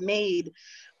sort of made,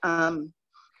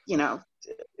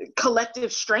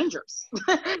 collective strangers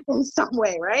in some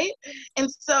way, right? And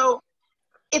so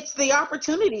it's the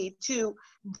opportunity to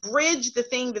bridge the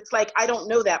thing that's like, I don't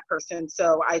know that person,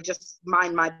 so I just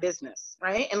mind my business,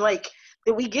 right? And like,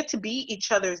 that we get to be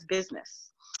each other's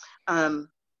business.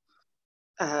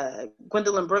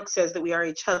 Gwendolyn Brooks says that we are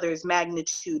each other's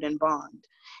magnitude and bond.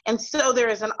 And so there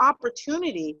is an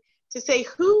opportunity to say,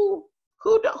 who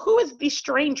is the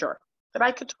stranger that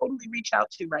I could totally reach out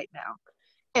to right now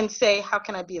and say, how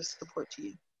can I be of support to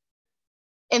you?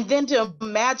 And then to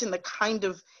imagine the kind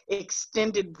of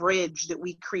extended bridge that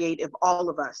we create if all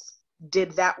of us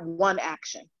did that one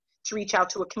action, to reach out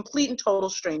to a complete and total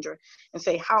stranger and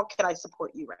say, how can I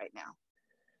support you right now?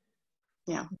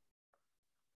 Yeah.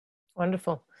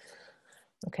 Wonderful.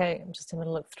 Okay, I'm just going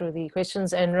to look through the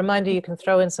questions, and reminder, you can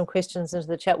throw in some questions into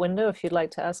the chat window if you'd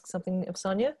like to ask something of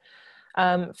Sonya.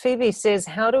 Phoebe says,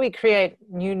 how do we create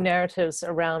new narratives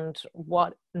around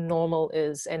what normal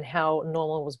is and how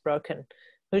normal was broken?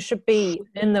 Who should be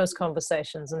in those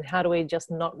conversations, and how do we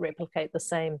just not replicate the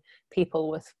same people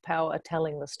with power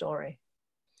telling the story?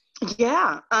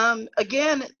 Yeah,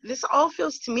 again, this all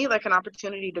feels to me like an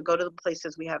opportunity to go to the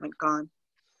places we haven't gone,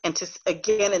 and to,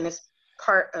 again, in this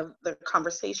part of the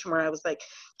conversation where I was like,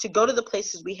 to go to the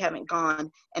places we haven't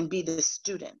gone and be the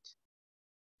student,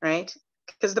 right?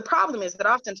 Because the problem is that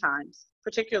oftentimes,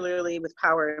 particularly with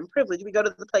power and privilege, we go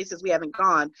to the places we haven't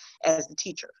gone as the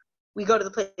teacher. We go to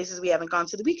the places we haven't gone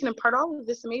so that we can impart all of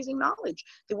this amazing knowledge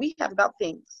that we have about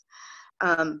things.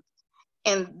 And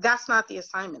that's not the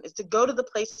assignment. It's to go to the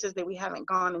places that we haven't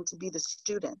gone and to be the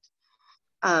student.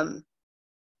 And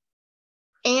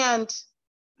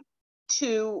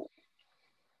to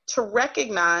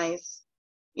recognize,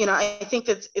 you know, I think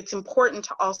that it's important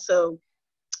to also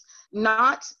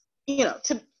not, you know,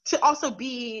 to also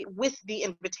be with the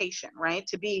invitation, right?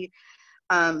 To be,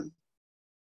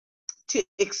 to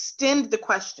extend the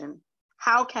question,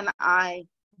 how can I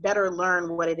better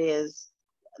learn what it is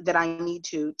that I need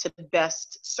to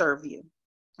best serve you,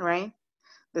 right?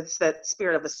 That's that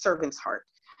spirit of a servant's heart.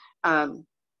 And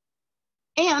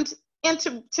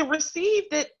to receive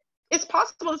that it's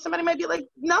possible that somebody might be like,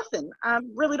 nothing, I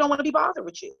really don't want to be bothered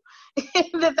with you.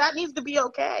 that needs to be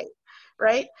okay,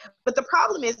 right? But the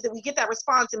problem is that we get that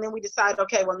response and then we decide,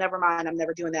 okay, well, never mind, I'm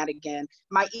never doing that again.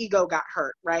 My ego got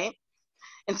hurt, right?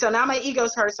 And so now my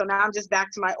ego's hurt, so now I'm just back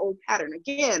to my old pattern.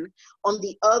 Again, on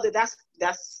the other, that's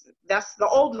the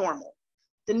old normal.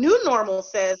 The new normal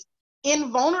says,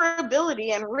 in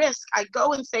vulnerability and risk, I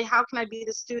go and say, how can I be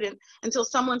the student? Until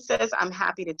someone says, I'm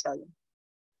happy to tell you.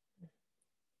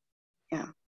 Yeah.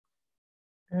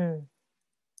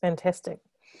 Fantastic.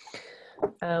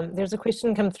 There's a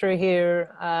question come through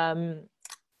here.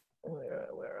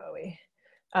 Where are we?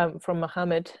 From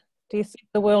Mohammed. Do you think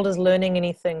the world is learning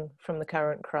anything from the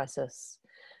current crisis?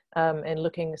 And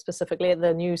looking specifically at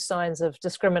the new signs of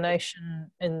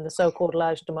discrimination in the so-called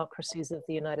large democracies of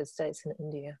the United States and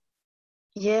India?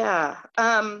 Yeah,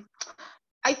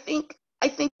 I think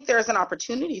there's an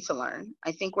opportunity to learn.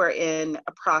 I think we're in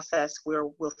a process where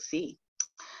we'll see.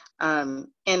 And,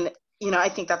 you know, I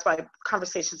think that's why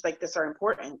conversations like this are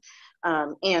important.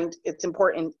 And it's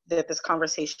important that this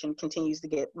conversation continues to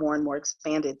get more and more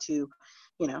expanded to,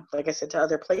 you know, like I said, to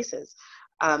other places.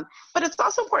 But it's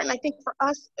also important, I think, for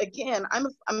us, again, I'm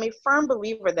a firm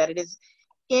believer that it is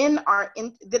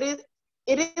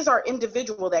it is our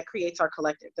individual that creates our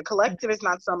collective. The collective is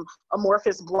not some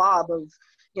amorphous blob of,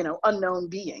 you know, unknown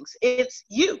beings. It's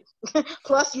you,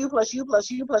 plus you, plus you,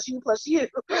 plus you, plus you, plus you,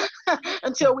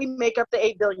 until we make up the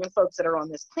 8 billion folks that are on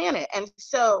this planet. And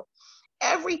so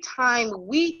every time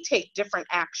we take different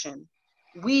action,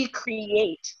 we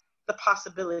create the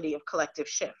possibility of collective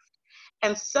shift.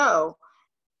 And so,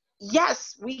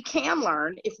 yes, we can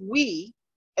learn if we,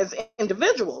 as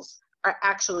individuals, are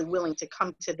actually willing to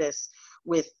come to this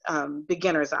with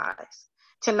beginner's eyes,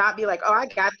 to not be like, oh, I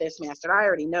got this, master. I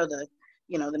already know the,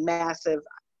 you know, the massive,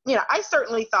 you know, I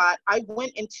certainly thought I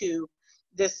went into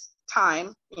this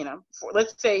time, you know,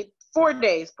 let's say 4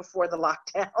 days before the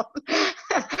lockdown.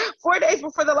 4 days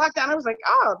before the lockdown, I was like,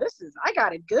 oh, I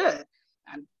got it good.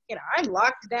 And, you know, I'm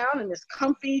locked down in this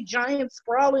comfy, giant,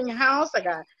 sprawling house. I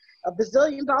got $1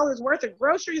 bazillion worth of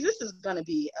groceries. This is going to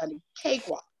be a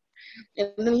cakewalk.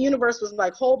 And then the universe was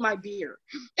like, hold my beer.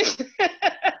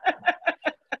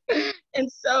 And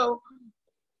so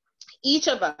each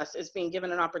of us is being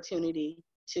given an opportunity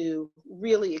to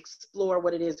really explore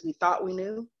what it is we thought we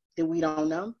knew that we don't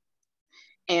know.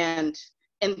 And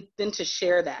then to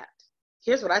share that.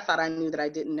 Here's what I thought I knew that I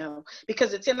didn't know.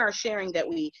 Because it's in our sharing that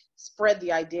we spread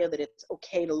the idea that it's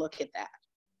okay to look at that.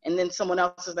 And then someone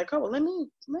else is like, oh, well, let me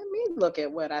look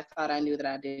at what I thought I knew that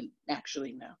I didn't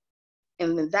actually know.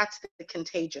 And then that's the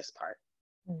contagious part.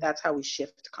 That's how we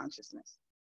shift consciousness.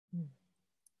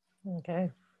 Okay.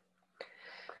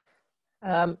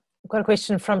 I've got a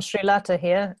question from Sri Lata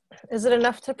here. Is it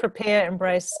enough to prepare,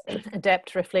 embrace,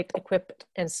 adapt, reflect, equip,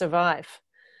 and survive?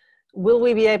 Will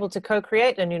we be able to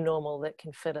co-create a new normal that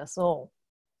can fit us all?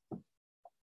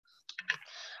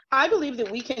 I believe that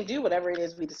we can do whatever it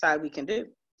is we decide we can do.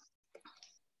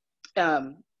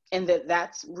 And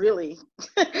that's really,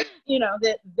 you know,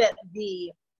 that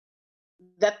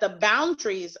the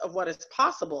boundaries of what is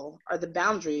possible are the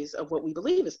boundaries of what we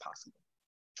believe is possible.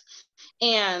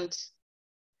 And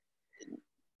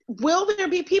will there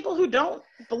be people who don't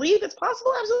believe it's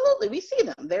possible? Absolutely. We see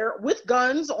them. They're with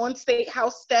guns on state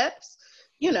house steps,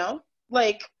 you know,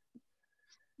 like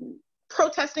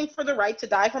protesting for the right to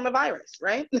die from a virus,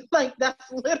 right? Like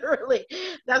that's literally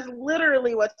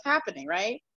what's happening,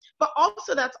 right? But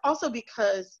also that's also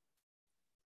because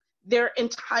their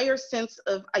entire sense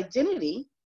of identity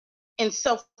and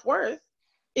self-worth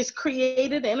is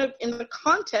created in the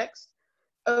context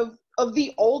of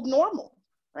the old normal,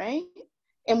 right?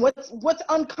 And what's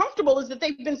uncomfortable is that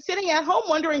they've been sitting at home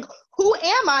wondering, who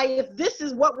am I if this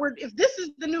is if this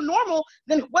is the new normal,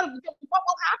 then what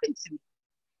will happen to me?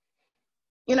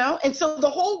 You know? And so the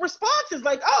whole response is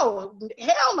like, oh,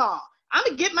 hell no. I'm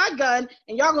gonna get my gun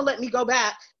and y'all gonna let me go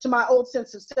back to my old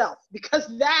sense of self, because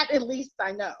that at least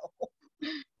I know,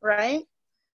 right?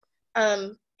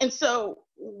 And so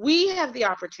we have the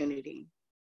opportunity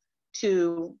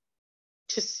to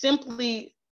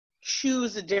simply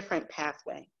choose a different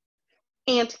pathway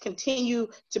and to continue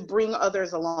to bring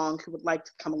others along who would like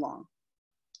to come along.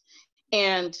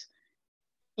 And,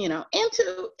 you know, and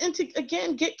to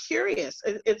again, get curious.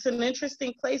 It's an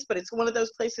interesting place, but it's one of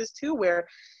those places too where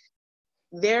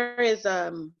there is,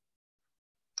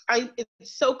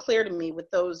 it's so clear to me with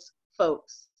those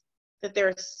folks that there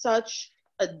is such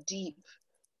a deep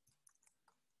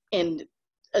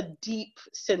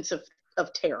sense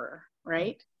of terror,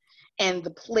 right? And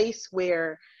the place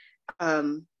where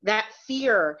that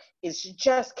fear is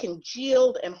just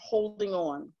congealed and holding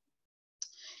on.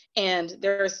 And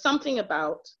there is something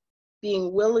about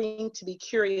being willing to be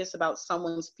curious about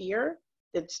someone's fear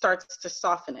that starts to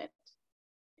soften it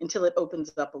until it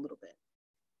opens up a little bit.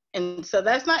 And so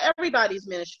that's not everybody's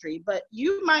ministry, but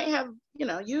you might have, you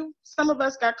know, some of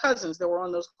us got cousins that were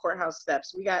on those courthouse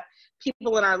steps. We got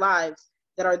people in our lives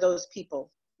that are those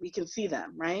people. We can see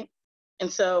them, right?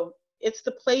 And so it's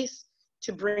the place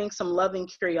to bring some loving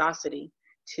curiosity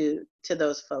to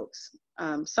those folks.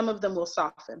 Some of them will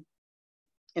soften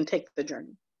and take the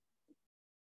journey.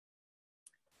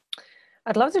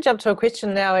 I'd love to jump to a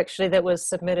question now, actually, that was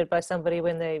submitted by somebody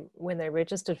when they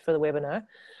registered for the webinar.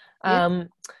 Yeah.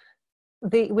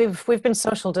 We've been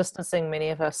social distancing, many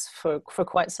of us, for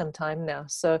quite some time now.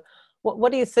 So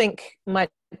what do you think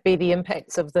might be the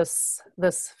impacts of this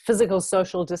physical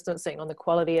social distancing on the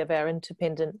quality of our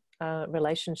interdependent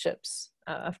relationships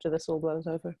after this all blows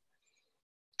over?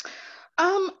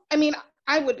 I mean,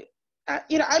 I would,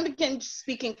 I'm again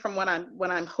speaking from what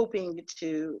I'm hoping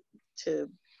to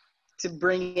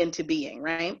bring into being,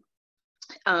 right?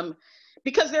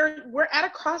 Because we're at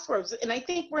a crossroads, and I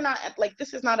think we're not at, like,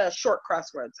 this is not a short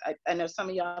crossroads. I know some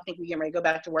of y'all think we get ready to go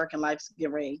back to work and life's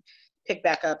getting ready to pick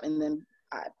back up, and then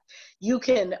I'm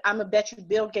gonna bet you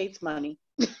Bill Gates money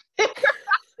that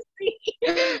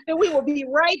we will be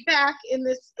right back in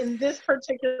this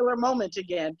particular moment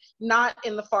again, not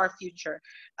in the far future.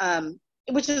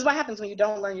 Which is what happens when you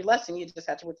don't learn your lesson. You just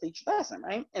have to repeat your lesson,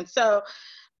 right? And so,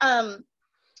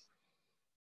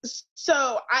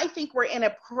 so I think we're in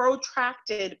a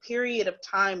protracted period of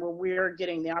time where we're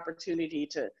getting the opportunity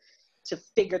to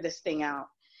figure this thing out.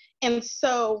 And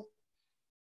so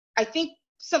I think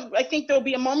there'll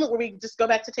be a moment where we just go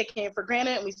back to taking it for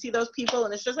granted, and we see those people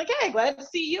and it's just like, hey, glad to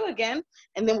see you again.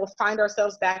 And then we'll find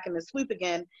ourselves back in this loop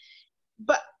again.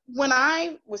 But when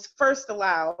I was first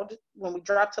allowed, when we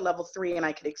dropped to level 3 and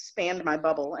I could expand my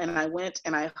bubble, and I went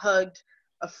and I hugged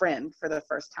a friend for the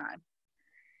first time,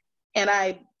 and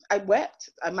I wept.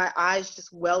 My eyes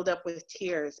just welled up with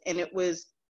tears. And it was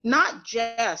not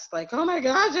just like, oh my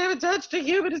gosh, I haven't touched a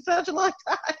human in such a long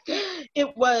time.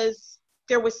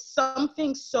 There was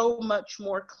something so much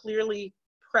more clearly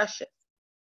precious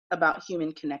about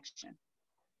human connection,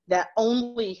 that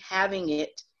only having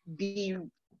it be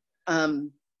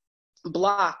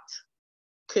blocked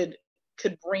could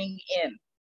bring in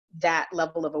that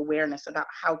level of awareness about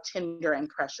how tender and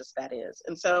precious that is.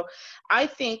 And so I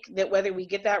think that whether we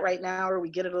get that right now or we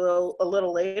get it a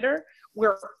little later,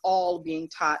 we're all being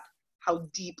taught how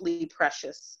deeply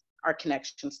precious our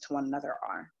connections to one another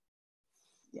are.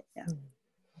 Yeah.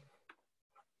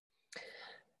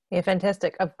 Yeah,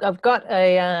 fantastic. I've got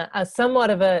a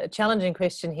somewhat of a challenging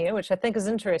question here, which I think is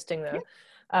interesting, though.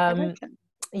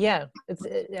 Yeah,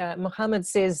 Mohammed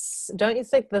says, don't you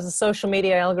think the social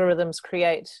media algorithms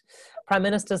create prime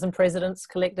ministers and presidents,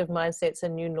 collective mindsets,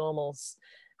 and new normals?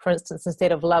 For instance,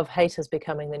 instead of love, hate is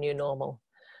becoming the new normal.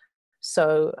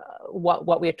 So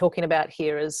what we're talking about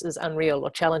here is unreal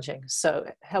or challenging. So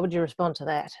how would you respond to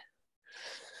that?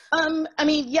 I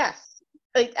mean, yes.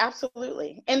 Like,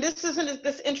 absolutely. And this isn't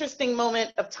this interesting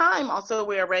moment of time also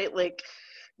where, right, like,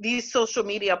 these social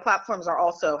media platforms are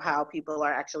also how people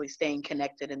are actually staying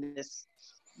connected in this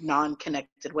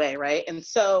non-connected way, right? And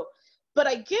so, but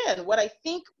again, what I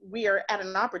think we are at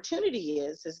an opportunity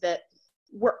is that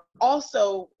we're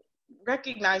also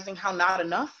recognizing how not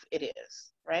enough it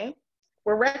is, right?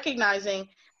 We're recognizing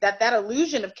that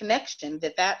illusion of connection,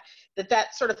 that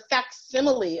sort of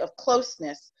facsimile of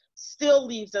closeness still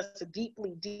leaves us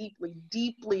deeply, deeply,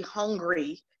 deeply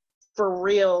hungry for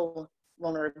real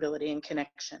vulnerability and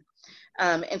connection.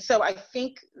 And so I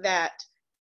think that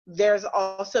there's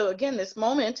also, again, this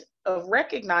moment of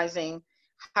recognizing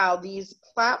how these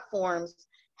platforms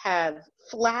have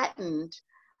flattened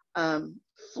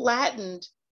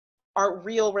our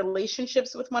real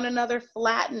relationships with one another,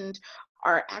 flattened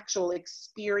our actual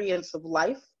experience of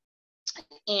life.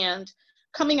 And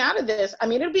coming out of this, I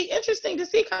mean, it'll be interesting to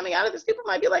see coming out of this, people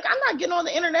might be like, I'm not getting on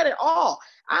the internet at all.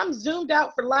 I'm zoomed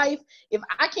out for life. If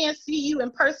I can't see you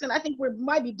in person, I think we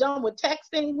might be done with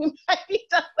texting. We might be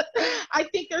done I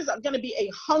think there's going to be a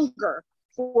hunger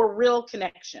for real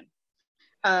connection.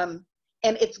 And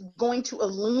it's going to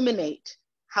illuminate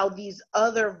how these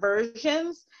other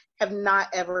versions have not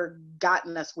ever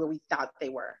gotten us where we thought they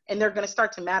were. And they're going to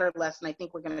start to matter less. And I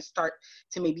think we're going to start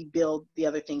to maybe build the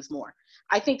other things more.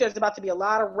 I think there's about to be a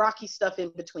lot of rocky stuff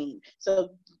in between. So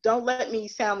don't let me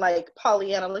sound like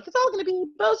Pollyanna, like it's all going to be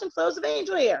bows and flows of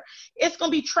angel hair. It's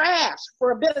going to be trash for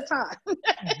a bit of time.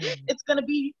 Mm-hmm. It's going to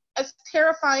be as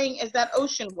terrifying as that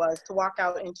ocean was to walk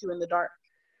out into in the dark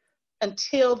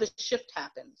until the shift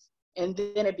happens. And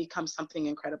then it becomes something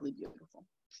incredibly beautiful.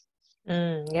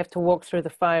 You have to walk through the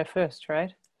fire first,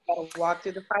 right? Gotta walk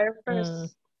through the fire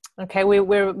first. Okay,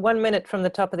 we're 1 minute from the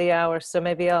top of the hour, so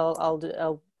maybe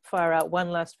I'll fire out one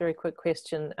last very quick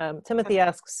question. Timothy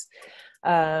asks,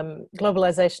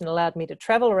 globalization allowed me to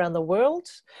travel around the world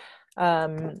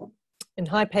in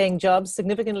high-paying jobs,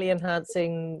 significantly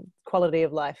enhancing quality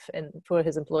of life for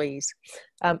his employees.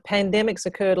 Pandemics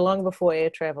occurred long before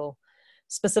air travel.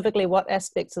 Specifically, what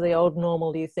aspects of the old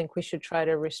normal do you think we should try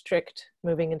to restrict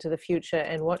moving into the future,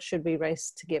 and what should we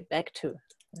race to get back to?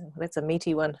 That's a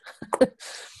meaty one.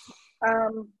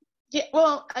 Yeah,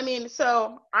 well, I mean,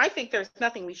 so I think there's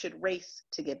nothing we should race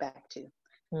to get back to.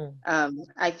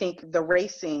 I think the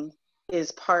racing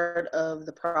is part of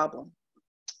the problem,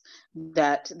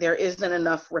 that there isn't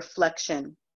enough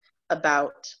reflection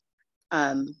about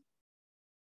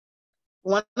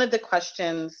one of the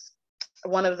questions.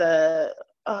 One of the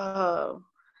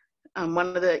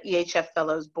EHF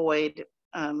fellows, Boyd,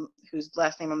 whose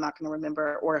last name I'm not going to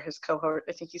remember, or his cohort,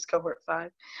 I think he's cohort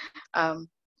 5.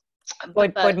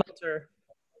 Boyd Moulter.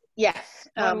 Yes.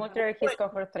 Boyd Moulter, he's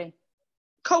cohort 3.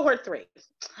 Cohort 3.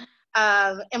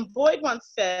 And Boyd once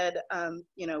said,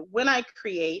 when I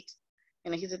create,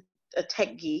 he's a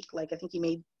tech geek, like I think he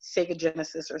made Sega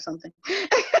Genesis or something.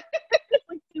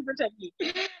 Like super tech geek.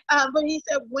 But he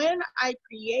said, when I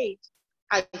create,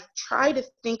 I try to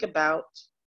think about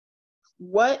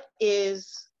what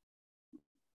is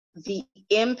the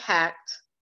impact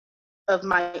of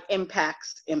my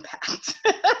impact's impact.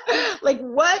 Like,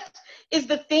 what is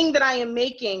the thing that I am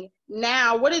making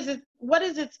now? What is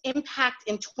its impact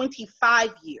in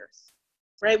 25 years,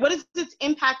 right? What is its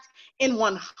impact in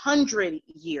 100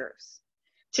 years?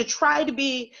 To try to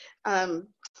be,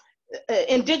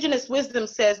 indigenous wisdom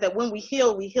says that when we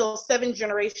heal 7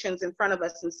 generations in front of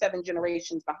us and 7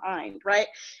 generations behind, right?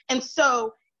 And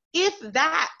so if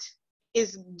that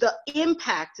is the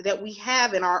impact that we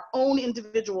have in our own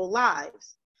individual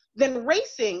lives, then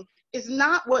racing is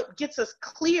not what gets us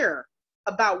clear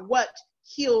about what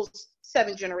heals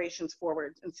 7 generations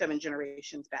forward and 7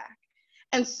 generations back.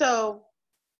 And so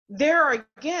there are,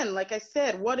 again, like I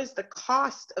said, what is the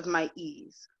cost of my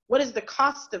ease? What is the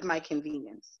cost of my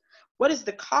convenience? What is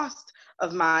the cost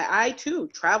of I too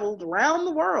traveled around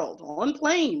the world on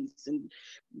planes and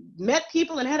met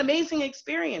people and had amazing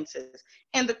experiences.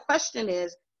 And the question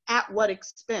is, at what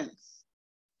expense?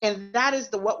 And that is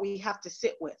what we have to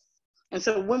sit with. And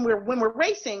so when we're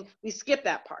racing, we skip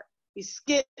that part. We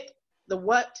skip the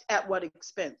what at what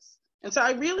expense. And so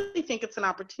I really think it's an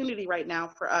opportunity right now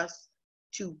for us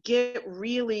to get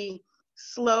really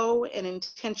slow and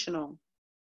intentional,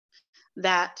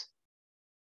 that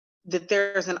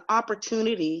there's an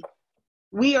opportunity.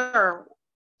 We are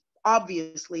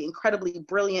obviously incredibly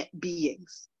brilliant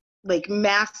beings, like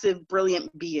massive,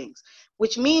 brilliant beings,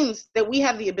 which means that we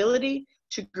have the ability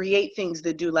to create things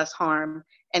that do less harm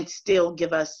and still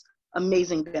give us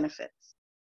amazing benefits.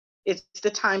 It's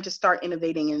the time to start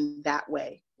innovating in that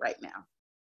way right now.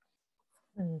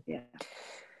 Yeah.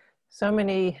 So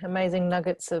many amazing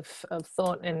nuggets of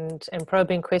thought and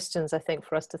probing questions, I think,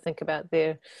 for us to think about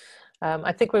there.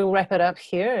 I think we'll wrap it up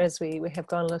here, as we have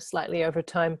gone slightly over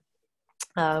time.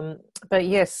 But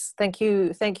yes, thank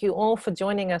you all for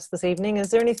joining us this evening.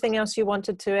 Is there anything else you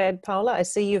wanted to add, Paula? I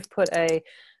see you've put a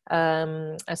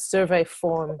survey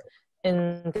form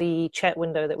in the chat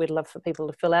window that we'd love for people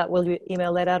to fill out. Will you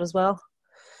email that out as well?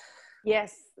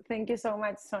 Yes, thank you so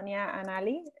much, Sonia and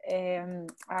Ali.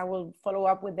 I will follow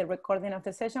up with the recording of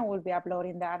the session. We'll be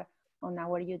uploading that on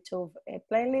our YouTube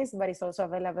playlist, but it's also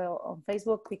available on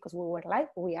Facebook because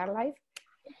we are live.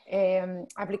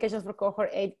 Applications for Cohort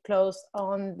 8 close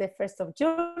on the 1st of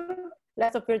June.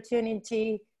 Last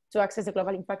opportunity to access the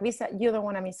Global Impact Visa. You don't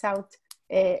want to miss out.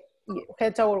 Head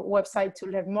to our website to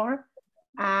learn more.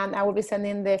 And I will be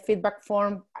sending the feedback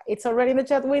form. It's already in the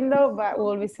chat window, but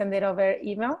we'll be sending it over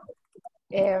email.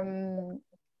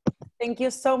 Thank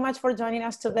you so much for joining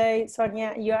us today.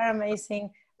 Sonya, you are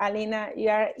amazing. Alina, you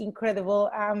are incredible.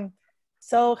 I'm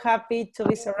so happy to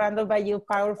be surrounded by you,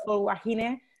 powerful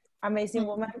Wahine, amazing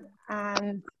woman.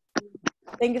 And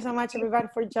thank you so much, everybody,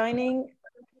 for joining.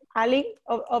 Ali,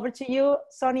 over to you,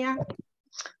 Sonya.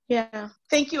 Yeah,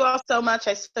 thank you all so much.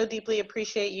 I so deeply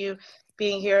appreciate you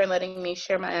being here and letting me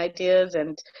share my ideas.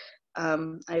 And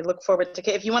I look forward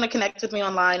to, if you want to connect with me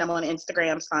online, I'm on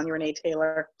Instagram, Sonya Renee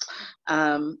Taylor.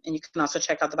 And you can also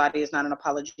check out The Body Is Not an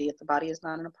Apology at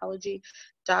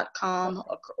thebodyisnotanapology.com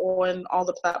or on all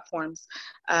the platforms.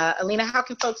 Alina, how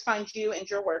can folks find you and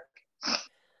your work?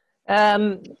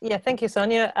 Yeah, thank you,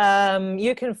 Sonya.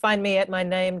 You can find me at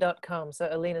myname.com, so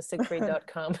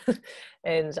alinasigfried.com.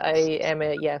 And I am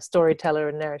a storyteller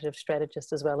and narrative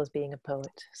strategist as well as being a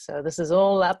poet. So this is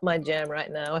all up my jam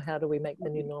right now. How do we make the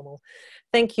new normal?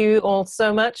 Thank you all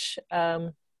so much.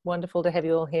 Wonderful to have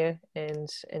you all here, and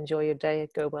enjoy your day.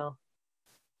 Go well.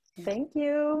 Thank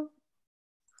you.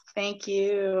 Thank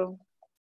you.